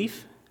includes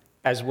belief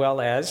as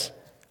well as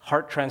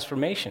heart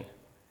transformation,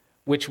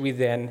 which we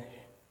then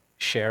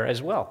share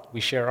as well.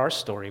 We share our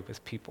story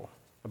with people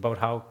about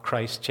how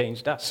Christ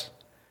changed us.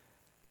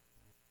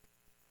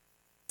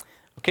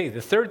 Okay,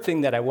 the third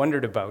thing that I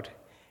wondered about,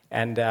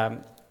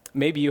 and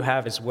maybe you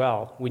have as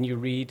well, when you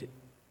read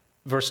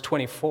verse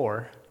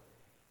 24,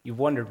 you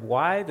wondered,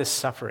 why the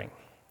suffering?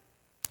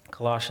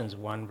 Colossians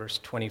 1, verse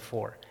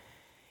 24.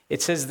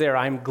 It says there,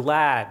 I'm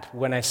glad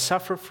when I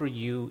suffer for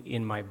you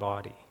in my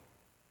body.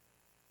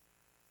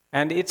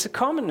 And it's a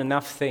common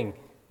enough thing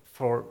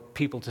for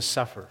people to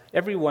suffer.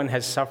 Everyone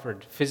has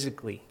suffered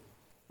physically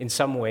in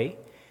some way.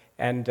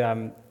 And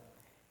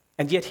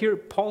yet here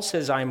Paul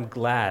says, I'm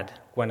glad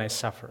when I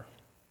suffer.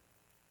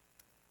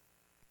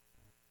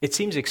 It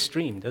seems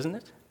extreme, doesn't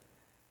it?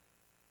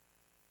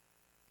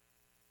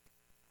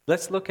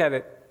 Let's look at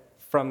it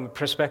from the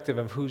perspective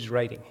of who's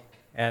writing.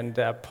 And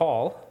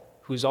Paul,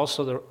 who's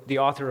also the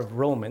author of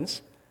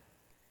Romans,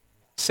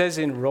 says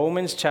in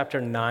Romans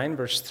chapter 9,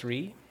 verse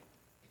 3,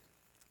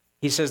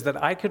 he says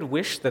that I could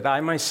wish that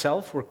I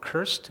myself were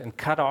cursed and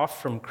cut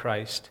off from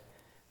Christ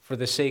for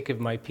the sake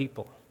of my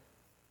people.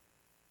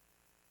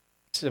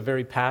 This is a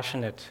very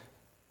passionate,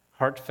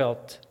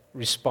 heartfelt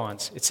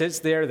response. It says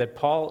there that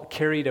Paul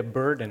carried a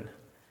burden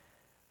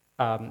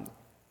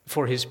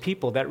for his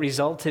people that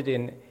resulted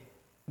in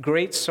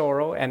great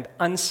sorrow and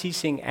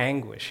unceasing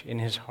anguish in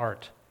his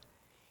heart.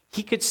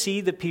 He could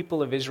see the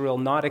people of Israel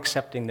not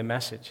accepting the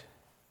message.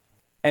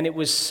 And it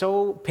was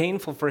so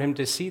painful for him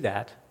to see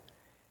that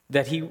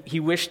he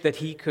wished that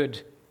he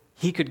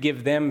could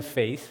give them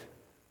faith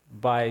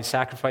by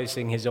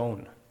sacrificing his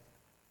own.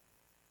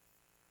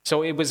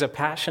 So it was a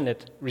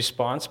passionate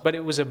response, but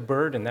it was a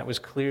burden that was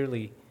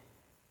clearly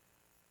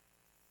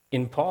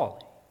in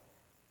Paul.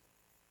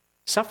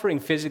 Suffering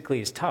physically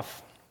is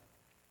tough,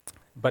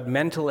 but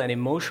mental and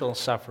emotional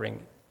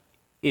suffering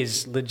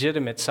is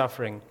legitimate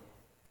suffering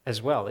as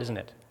well, isn't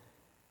it?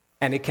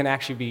 And it can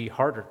actually be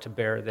harder to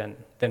bear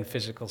than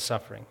physical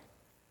suffering.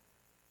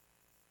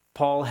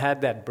 Paul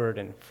had that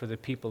burden for the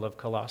people of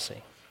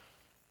Colossae.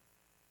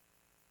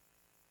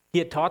 He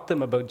had taught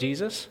them about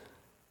Jesus.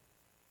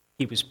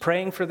 He was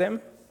praying for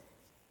them,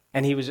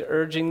 and he was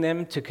urging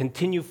them to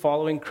continue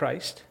following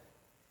Christ.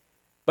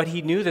 But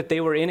he knew that they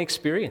were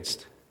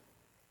inexperienced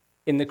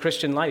in the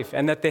Christian life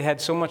and that they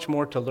had so much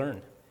more to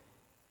learn.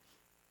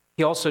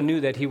 He also knew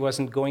that he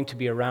wasn't going to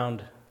be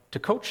around to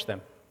coach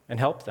them and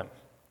help them.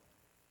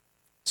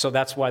 So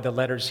that's why the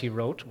letters he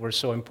wrote were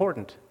so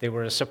important. They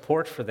were a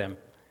support for them.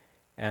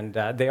 And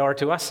they are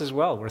to us as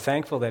well. We're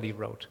thankful that he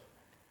wrote.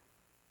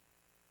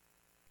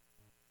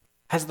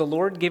 Has the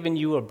Lord given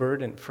you a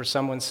burden for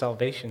someone's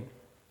salvation?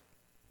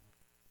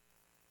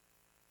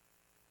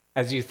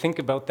 As you think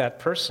about that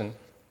person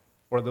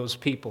or those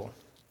people,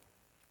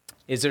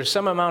 is there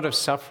some amount of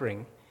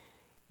suffering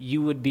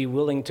you would be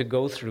willing to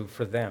go through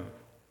for them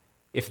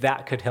if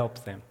that could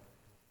help them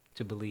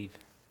to believe?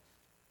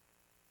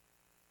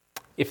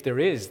 If there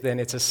is, then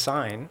it's a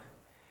sign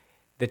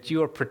that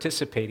you are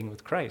participating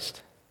with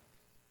Christ.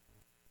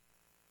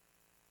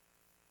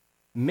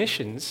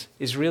 Missions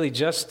is really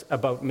just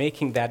about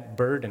making that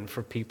burden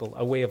for people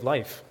a way of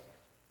life,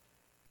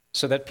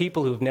 so that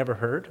people who've never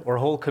heard, or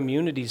whole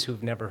communities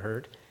who've never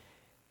heard,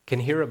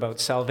 can hear about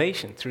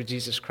salvation through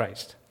Jesus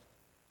Christ.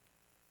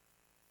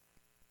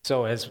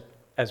 So as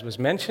was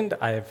mentioned,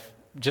 I've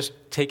just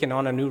taken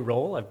on a new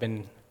role. I've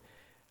been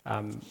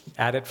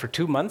at it for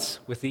 2 months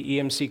with the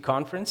EMC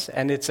conference,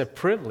 and it's a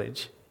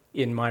privilege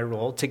in my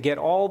role to get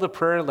all the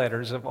prayer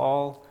letters of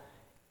all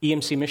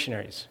EMC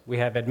missionaries. We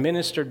have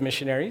administered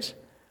missionaries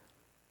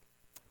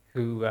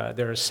who,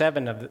 there are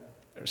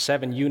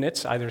 7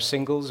 units, either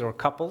singles or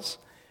couples,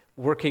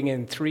 working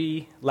in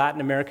 3 Latin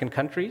American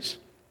countries.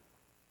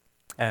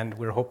 And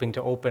we're hoping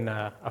to open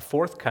a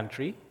 4th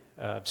country,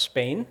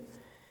 Spain.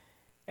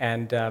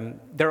 And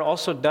there are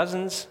also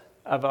dozens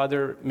of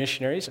other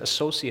missionaries,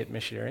 associate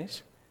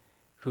missionaries,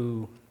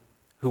 who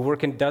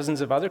work in dozens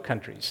of other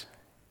countries.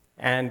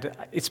 And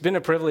it's been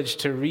a privilege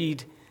to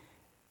read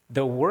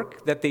the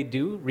work that they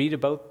do, read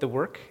about the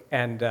work,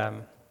 and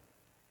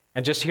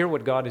just hear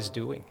what God is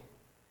doing.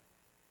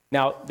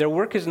 Now, their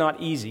work is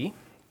not easy,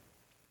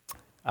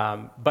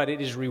 but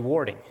it is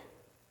rewarding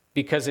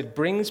because it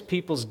brings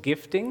people's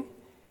gifting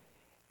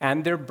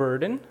and their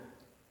burden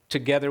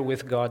together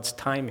with God's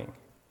timing.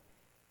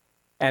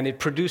 And it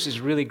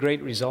produces really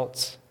great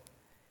results.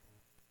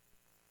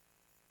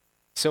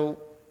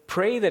 So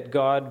pray that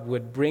God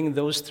would bring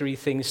those 3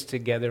 things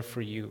together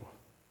for you,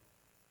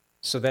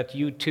 so that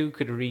you too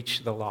could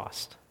reach the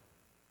lost.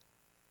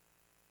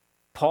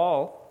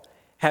 Paul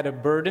had a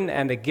burden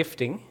and a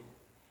gifting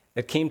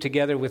that came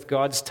together with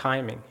God's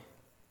timing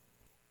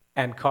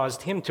and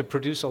caused him to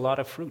produce a lot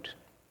of fruit.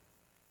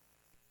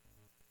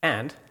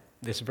 And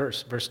this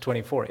verse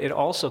 24, it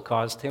also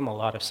caused him a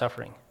lot of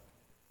suffering.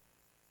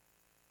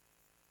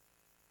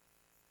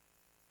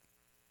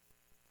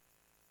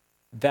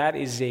 That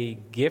is a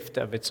gift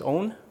of its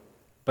own,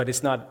 but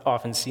it's not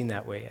often seen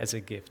that way as a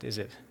gift, is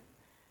it?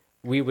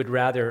 We would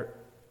rather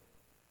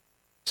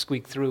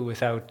squeak through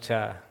without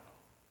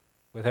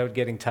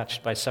getting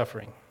touched by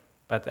suffering.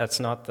 But that's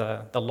not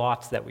the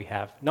lot that we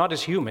have. Not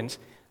as humans,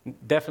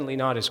 definitely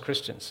not as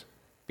Christians,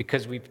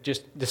 because we've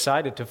just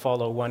decided to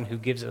follow one who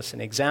gives us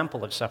an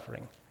example of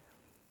suffering.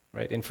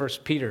 Right? In 1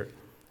 Peter,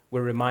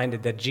 we're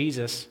reminded that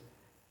Jesus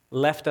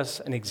left us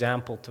an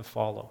example to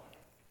follow,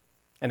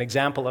 an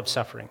example of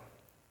suffering.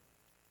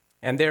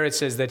 And there it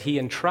says that he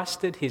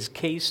entrusted his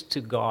case to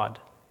God,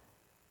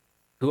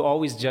 who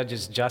always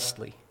judges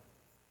justly.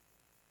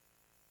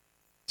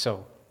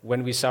 So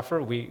when we suffer,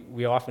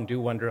 we often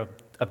do wonder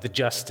of the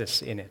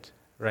justice in it,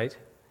 right?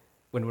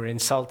 When we're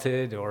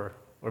insulted or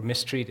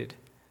mistreated.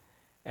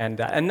 And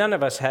none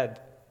of us had,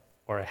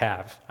 or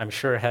have, I'm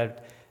sure,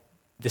 had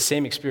the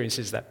same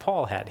experiences that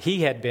Paul had.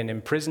 He had been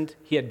imprisoned,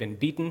 he had been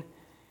beaten,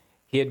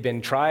 he had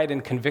been tried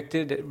and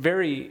convicted,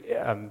 very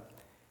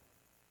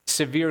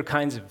severe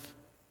kinds of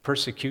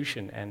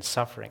persecution and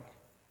suffering.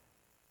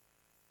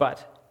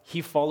 But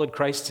he followed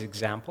Christ's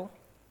example,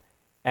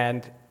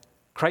 and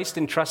Christ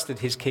entrusted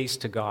his case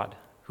to God,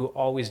 who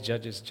always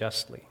judges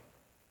justly.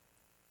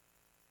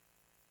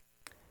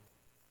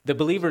 The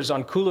believers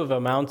on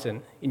Kulava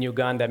Mountain in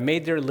Uganda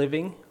made their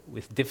living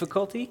with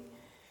difficulty,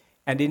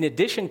 and in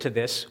addition to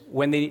this,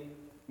 when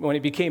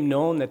it became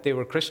known that they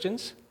were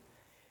Christians,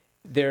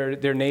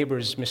 their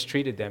neighbors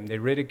mistreated them. They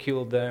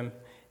ridiculed them,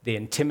 they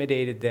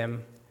intimidated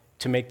them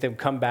to make them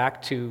come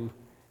back to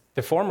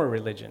the former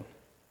religion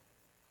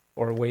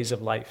or ways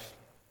of life.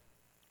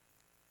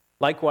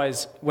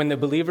 Likewise, when the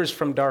believers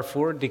from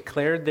Darfur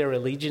declared their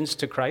allegiance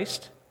to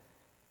Christ,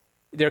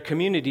 their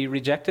community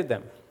rejected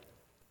them.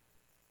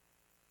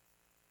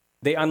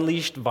 They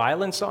unleashed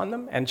violence on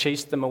them and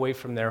chased them away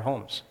from their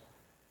homes.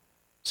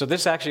 So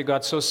this actually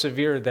got so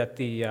severe that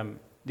the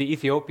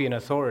Ethiopian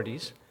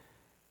authorities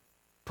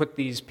put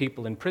these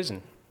people in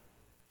prison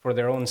for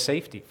their own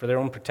safety, for their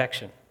own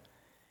protection.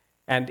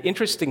 And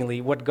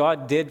interestingly, what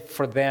God did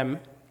for them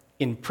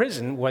in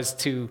prison was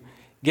to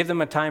give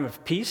them a time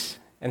of peace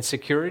and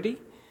security,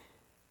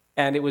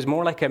 and it was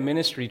more like a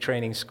ministry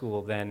training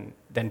school than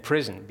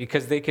prison,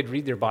 because they could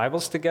read their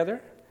Bibles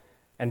together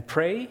and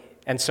pray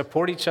and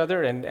support each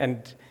other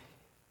and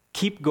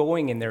keep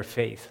going in their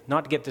faith,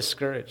 not get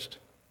discouraged.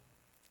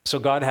 So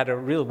God had a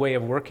real way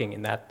of working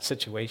in that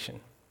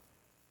situation.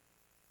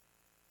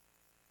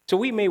 So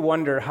we may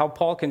wonder how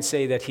Paul can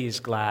say that he is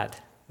glad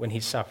when he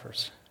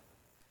suffers.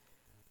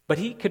 But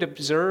he could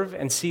observe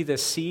and see the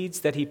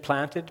seeds that he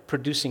planted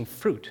producing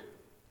fruit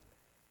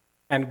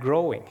and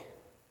growing.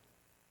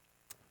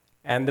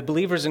 And the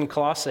believers in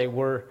Colossae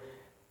were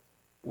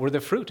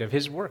the fruit of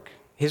his work.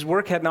 His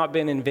work had not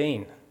been in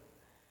vain.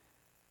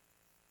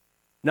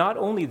 Not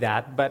only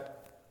that,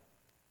 but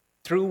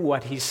through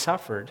what he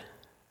suffered,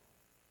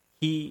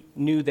 he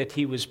knew that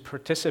he was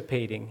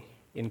participating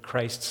in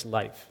Christ's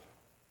life.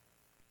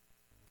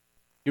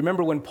 You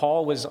remember when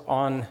Paul was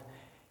on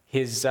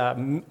his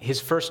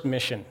first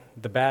mission,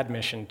 the bad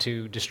mission,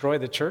 to destroy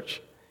the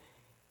church?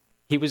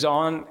 He was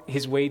on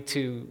his way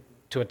to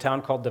a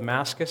town called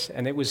Damascus,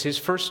 and it was his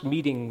first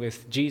meeting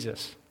with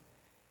Jesus.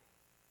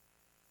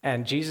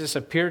 And Jesus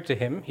appeared to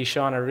him. He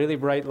shone a really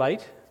bright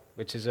light,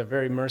 which is a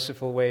very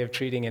merciful way of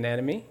treating an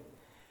enemy.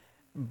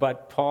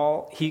 But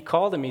Paul, he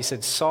called him, he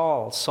said,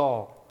 "Saul,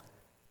 Saul,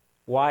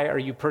 why are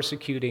you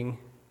persecuting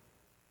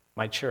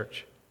my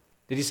church?"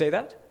 Did he say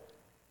that?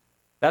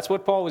 That's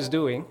what Paul was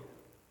doing,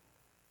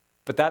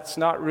 but that's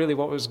not really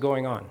what was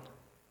going on.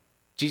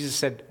 Jesus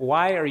said,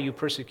 "Why are you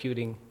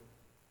persecuting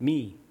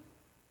me?"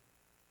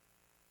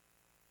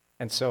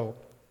 And so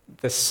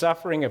the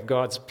suffering of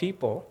God's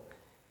people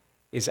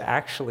is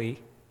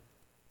actually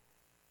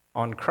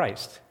on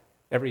Christ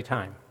every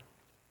time.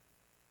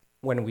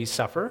 When we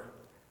suffer,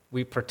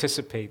 we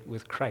participate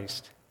with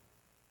Christ.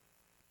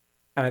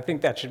 And I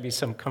think that should be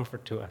some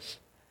comfort to us.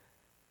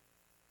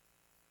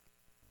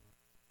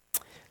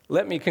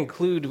 Let me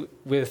conclude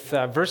with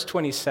verse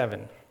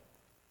 27.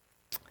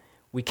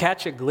 We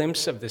catch a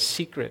glimpse of the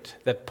secret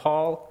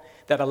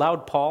that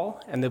allowed Paul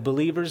and the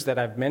believers that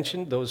I've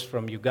mentioned, those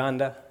from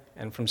Uganda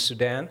and from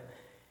Sudan,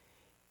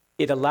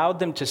 it allowed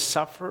them to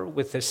suffer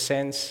with a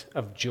sense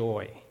of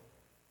joy.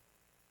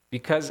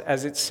 Because,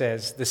 as it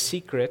says, the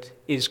secret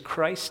is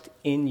Christ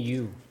in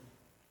you,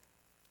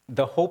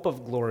 the hope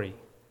of glory.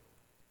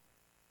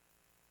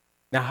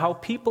 Now, how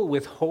people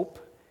with hope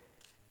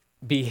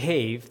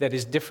behave that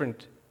is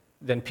different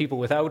than people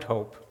without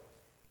hope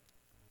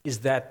is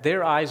that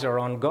their eyes are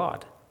on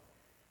God.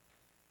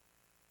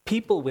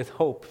 People with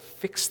hope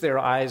fix their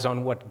eyes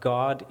on what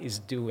God is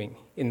doing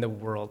in the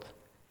world,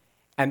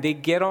 and they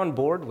get on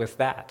board with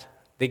that.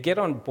 They get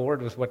on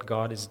board with what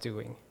God is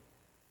doing.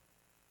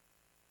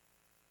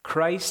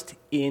 Christ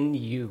in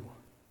you.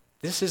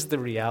 This is the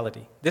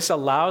reality. This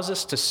allows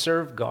us to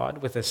serve God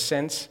with a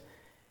sense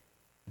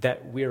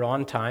that we're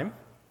on time.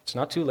 It's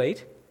not too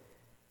late.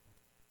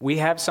 We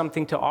have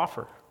something to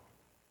offer.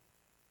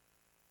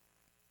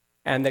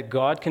 And that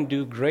God can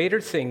do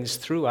greater things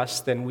through us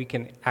than we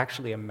can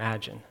actually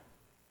imagine.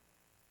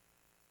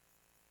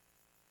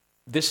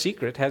 This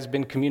secret has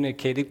been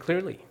communicated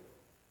clearly.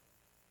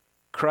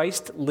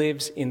 Christ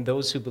lives in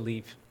those who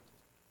believe.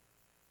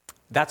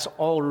 That's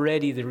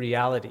already the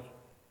reality.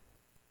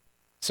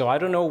 So I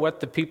don't know what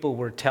the people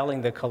were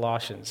telling the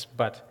Colossians,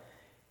 but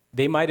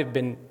they might have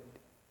been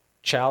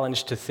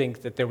challenged to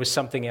think that there was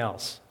something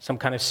else, some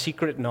kind of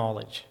secret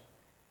knowledge.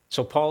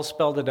 So Paul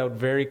spelled it out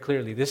very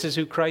clearly. This is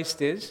who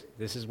Christ is.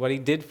 This is what he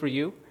did for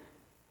you.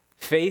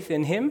 Faith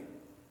in him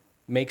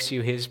makes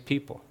you his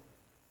people.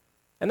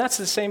 And that's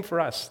the same for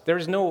us.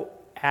 There's no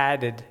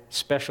added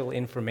special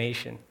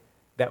information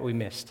that we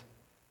missed.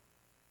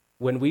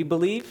 When we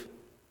believe,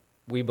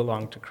 we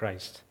belong to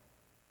Christ.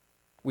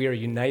 We are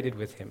united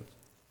with him.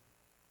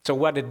 So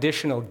what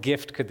additional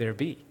gift could there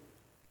be,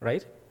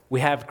 right? We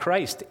have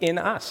Christ in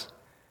us.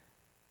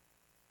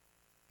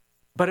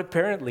 But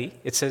apparently,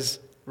 it says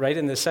right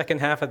in the second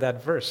half of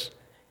that verse,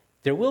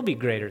 there will be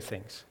greater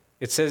things.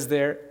 It says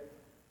there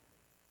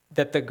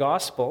that the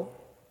gospel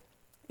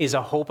is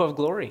a hope of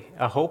glory,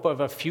 a hope of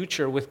a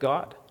future with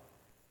God.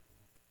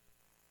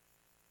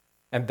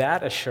 And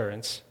that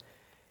assurance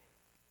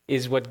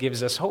is what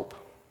gives us hope.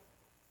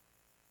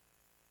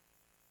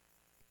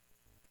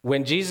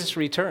 When Jesus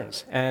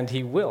returns, and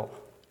he will,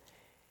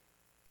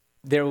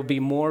 there will be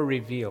more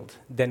revealed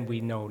than we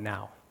know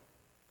now.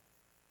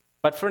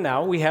 But for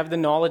now, we have the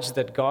knowledge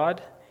that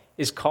God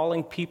is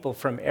calling people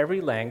from every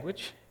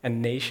language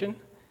and nation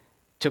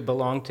to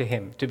belong to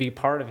him, to be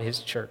part of his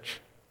church.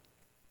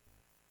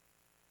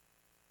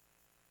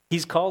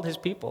 He's called his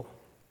people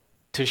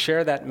to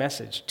share that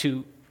message,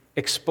 to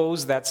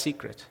expose that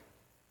secret,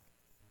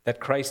 that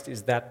Christ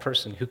is that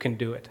person who can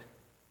do it.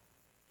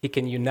 He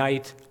can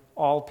unite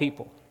all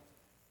people.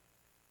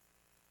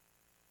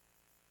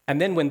 And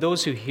then when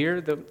those who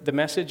hear the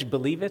message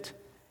believe it,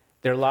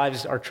 their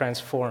lives are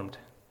transformed.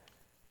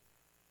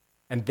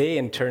 And they,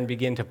 in turn,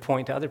 begin to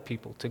point other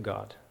people to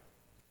God.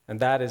 And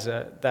that is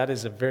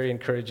a very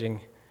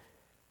encouraging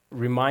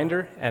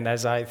reminder. And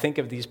as I think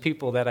of these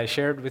people that I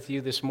shared with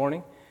you this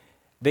morning,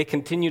 they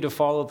continue to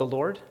follow the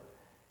Lord.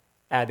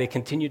 They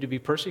continue to be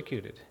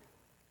persecuted.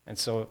 And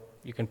so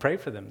you can pray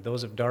for them,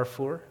 those of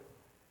Darfur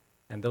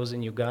and those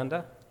in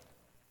Uganda.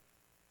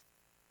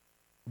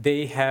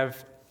 They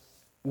have,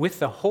 with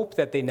the hope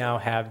that they now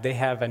have, they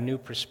have a new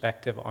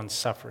perspective on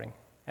suffering.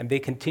 And they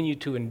continue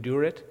to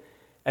endure it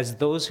as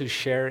those who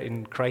share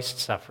in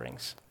Christ's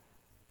sufferings.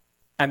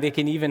 And they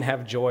can even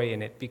have joy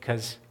in it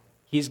because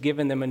he's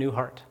given them a new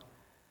heart.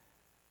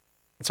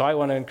 And so I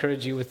want to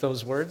encourage you with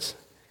those words.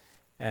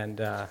 And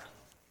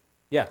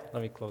let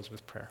me close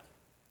with prayer.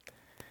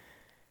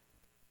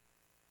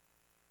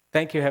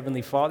 Thank you,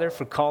 Heavenly Father,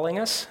 for calling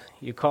us.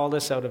 You called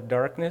us out of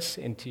darkness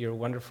into your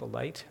wonderful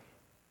light.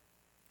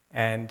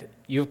 And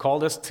you've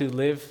called us to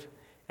live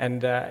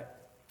and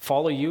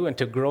follow you and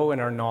to grow in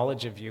our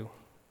knowledge of you.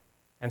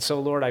 And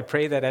so, Lord, I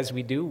pray that as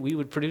we do, we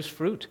would produce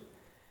fruit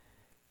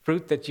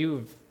that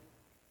you've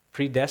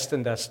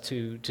predestined us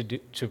to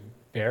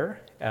bear.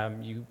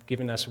 You've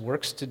given us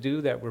works to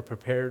do that were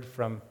prepared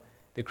from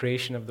the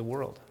creation of the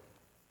world.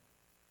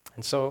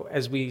 And so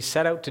as we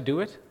set out to do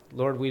it,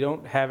 Lord, we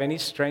don't have any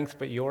strength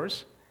but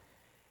yours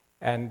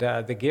and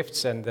the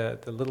gifts and the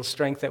little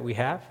strength that we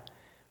have.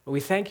 But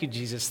we thank you,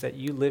 Jesus, that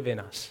you live in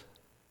us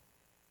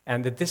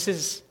and that this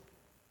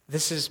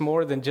is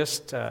more than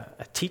just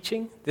a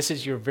teaching. This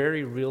is your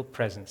very real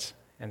presence.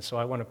 And so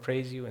I want to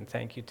praise you and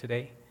thank you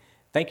today.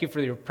 Thank you for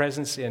your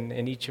presence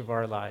in each of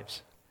our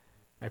lives.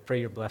 I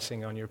pray your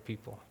blessing on your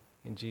people.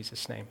 In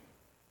Jesus' name,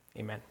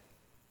 amen.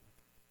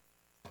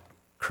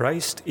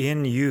 Christ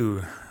in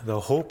you, the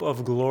hope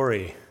of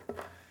glory.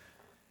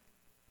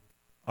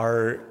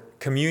 Our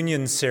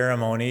communion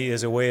ceremony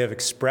is a way of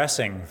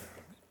expressing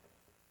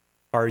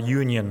our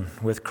union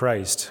with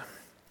Christ.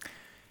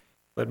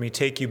 Let me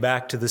take you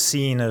back to the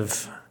scene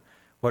of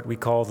what we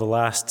call the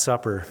Last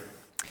Supper.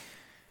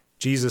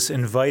 Jesus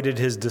invited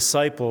his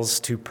disciples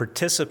to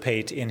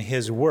participate in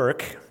his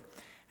work,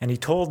 and he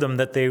told them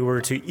that they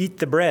were to eat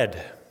the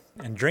bread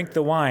and drink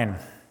the wine.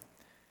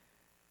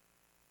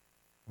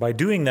 By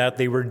doing that,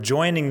 they were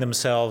joining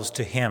themselves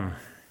to him.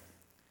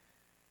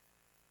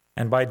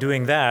 And by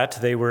doing that,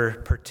 they were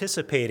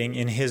participating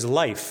in his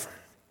life.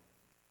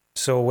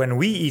 So when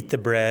we eat the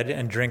bread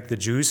and drink the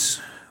juice,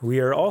 we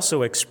are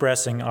also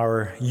expressing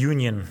our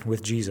union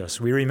with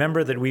Jesus. We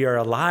remember that we are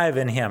alive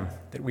in him,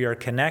 that we are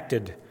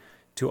connected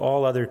to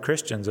all other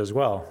Christians as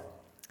well.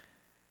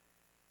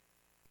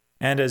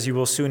 And as you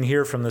will soon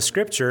hear from the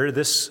scripture,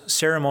 this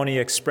ceremony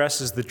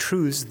expresses the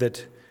truths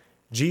that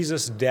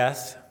Jesus'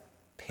 death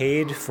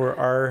paid for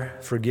our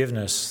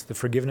forgiveness, the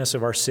forgiveness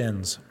of our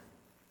sins.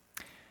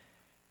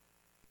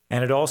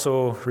 And it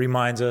also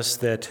reminds us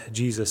that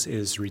Jesus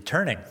is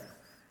returning.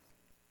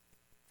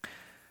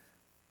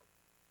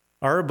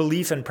 Our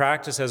belief and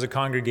practice as a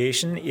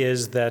congregation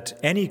is that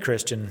any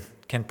Christian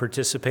can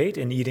participate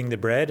in eating the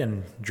bread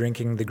and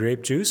drinking the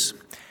grape juice.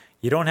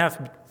 You don't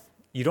have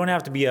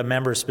to be a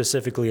member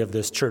specifically of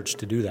this church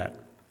to do that.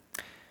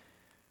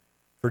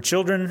 For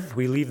children,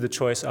 we leave the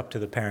choice up to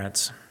the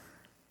parents.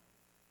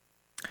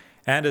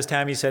 And as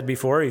Tammy said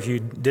before, if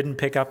you didn't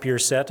pick up your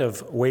set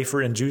of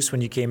wafer and juice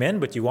when you came in,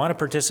 but you want to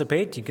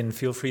participate, you can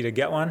feel free to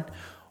get one.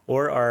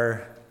 Or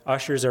our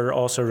ushers are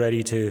also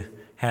ready to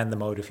hand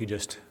them out if you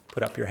just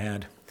put up your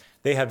hand.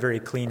 They have very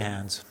clean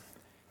hands,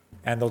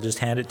 and they'll just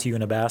hand it to you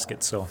in a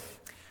basket, so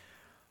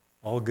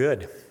all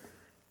good.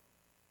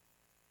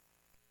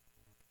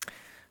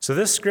 So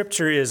this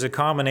scripture is a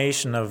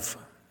combination of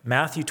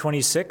Matthew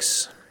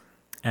 26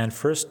 and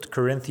 1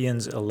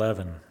 Corinthians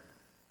 11.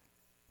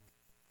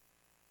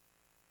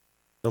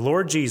 The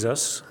Lord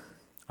Jesus,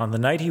 on the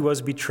night he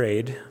was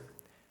betrayed,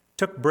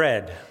 took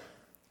bread,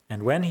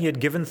 and when he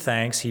had given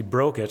thanks, he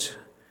broke it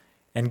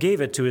and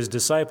gave it to his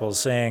disciples,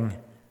 saying,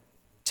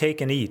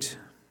 "Take and eat.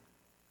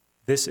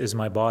 This is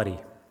my body."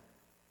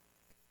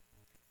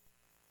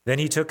 Then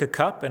he took a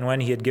cup, and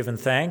when he had given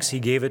thanks, he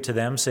gave it to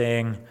them,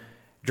 saying,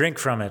 "Drink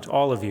from it,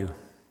 all of you.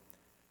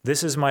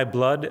 This is my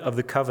blood of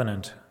the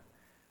covenant,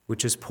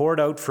 which is poured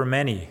out for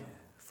many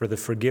for the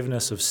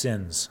forgiveness of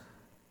sins.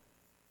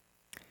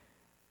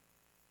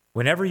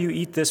 Whenever you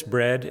eat this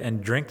bread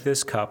and drink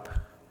this cup,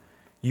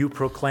 you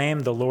proclaim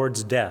the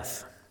Lord's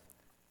death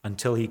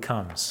until he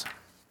comes."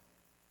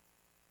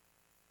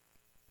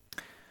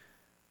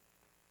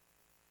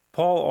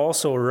 Paul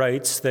also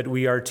writes that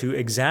we are to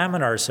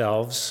examine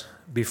ourselves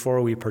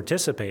before we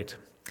participate.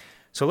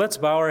 So let's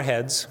bow our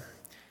heads,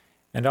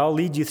 and I'll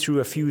lead you through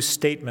a few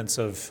statements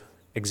of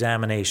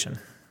examination.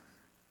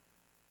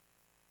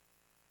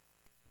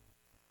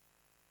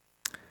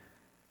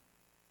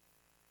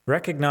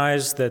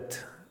 Recognize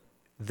that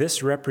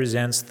this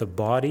represents the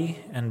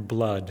body and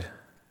blood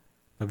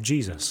of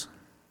Jesus.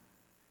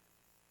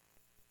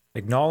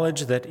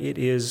 Acknowledge that it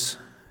is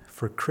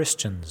for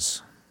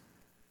Christians.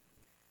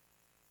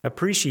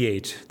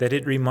 Appreciate that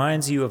it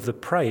reminds you of the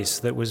price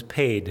that was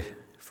paid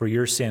for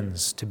your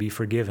sins to be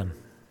forgiven.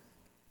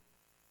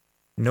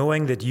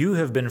 Knowing that you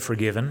have been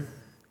forgiven,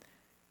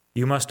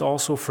 you must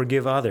also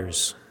forgive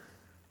others.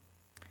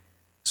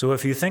 So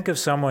if you think of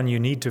someone you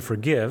need to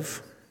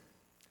forgive,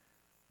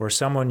 or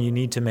someone you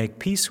need to make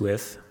peace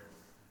with,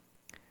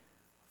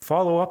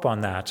 follow up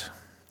on that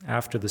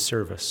after the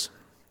service.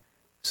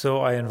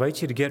 So I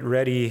invite you to get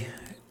ready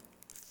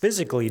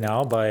physically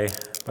now by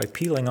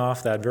peeling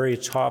off that very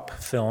top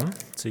film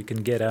so you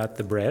can get at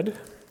the bread.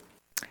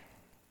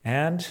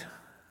 And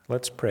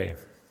let's pray.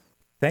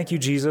 Thank you,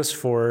 Jesus,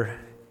 for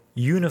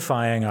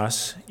unifying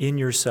us in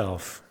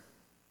yourself,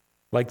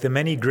 like the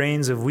many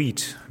grains of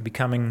wheat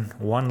becoming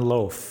one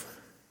loaf.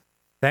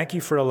 Thank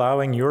you for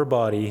allowing your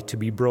body to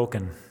be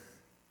broken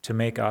to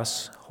make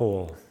us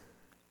whole.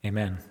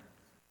 Amen.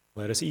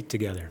 Let us eat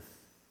together.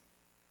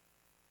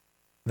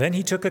 Then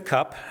he took a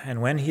cup,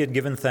 and when he had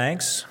given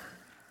thanks,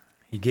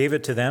 he gave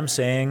it to them,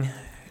 saying,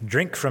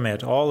 "Drink from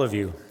it, all of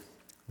you.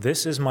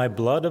 This is my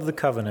blood of the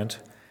covenant,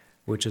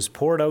 which is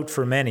poured out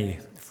for many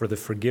for the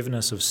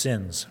forgiveness of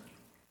sins."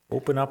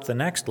 Open up the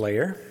next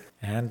layer,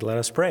 and let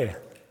us pray.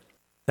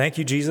 Thank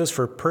you, Jesus,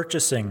 for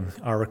purchasing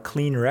our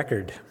clean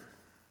record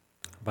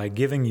by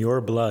giving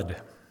your blood.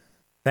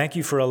 Thank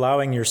you for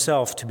allowing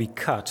yourself to be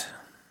cut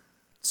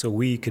so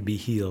we could be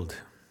healed.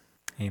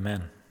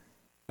 Amen.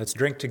 Let's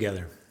drink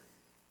together.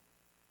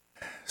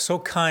 So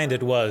kind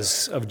it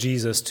was of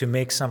Jesus to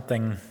make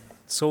something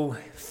so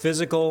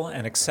physical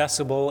and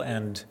accessible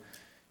and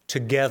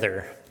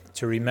together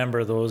to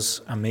remember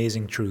those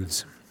amazing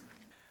truths.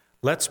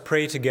 Let's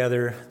pray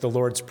together the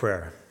Lord's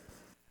Prayer.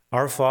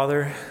 Our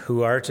Father,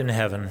 who art in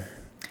heaven,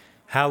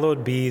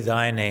 hallowed be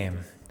thy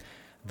name.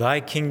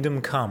 Thy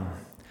kingdom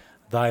come,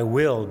 thy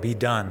will be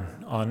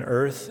done on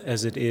earth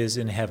as it is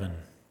in heaven.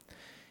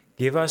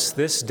 Give us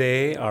this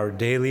day our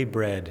daily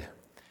bread,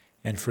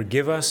 and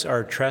forgive us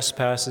our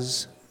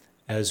trespasses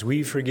as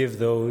we forgive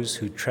those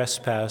who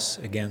trespass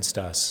against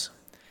us.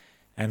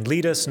 And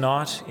lead us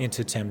not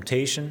into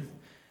temptation,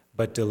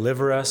 but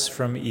deliver us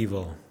from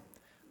evil.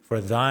 For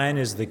thine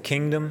is the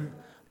kingdom,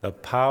 the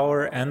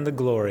power, and the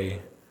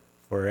glory,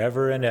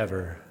 forever and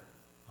ever.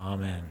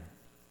 Amen.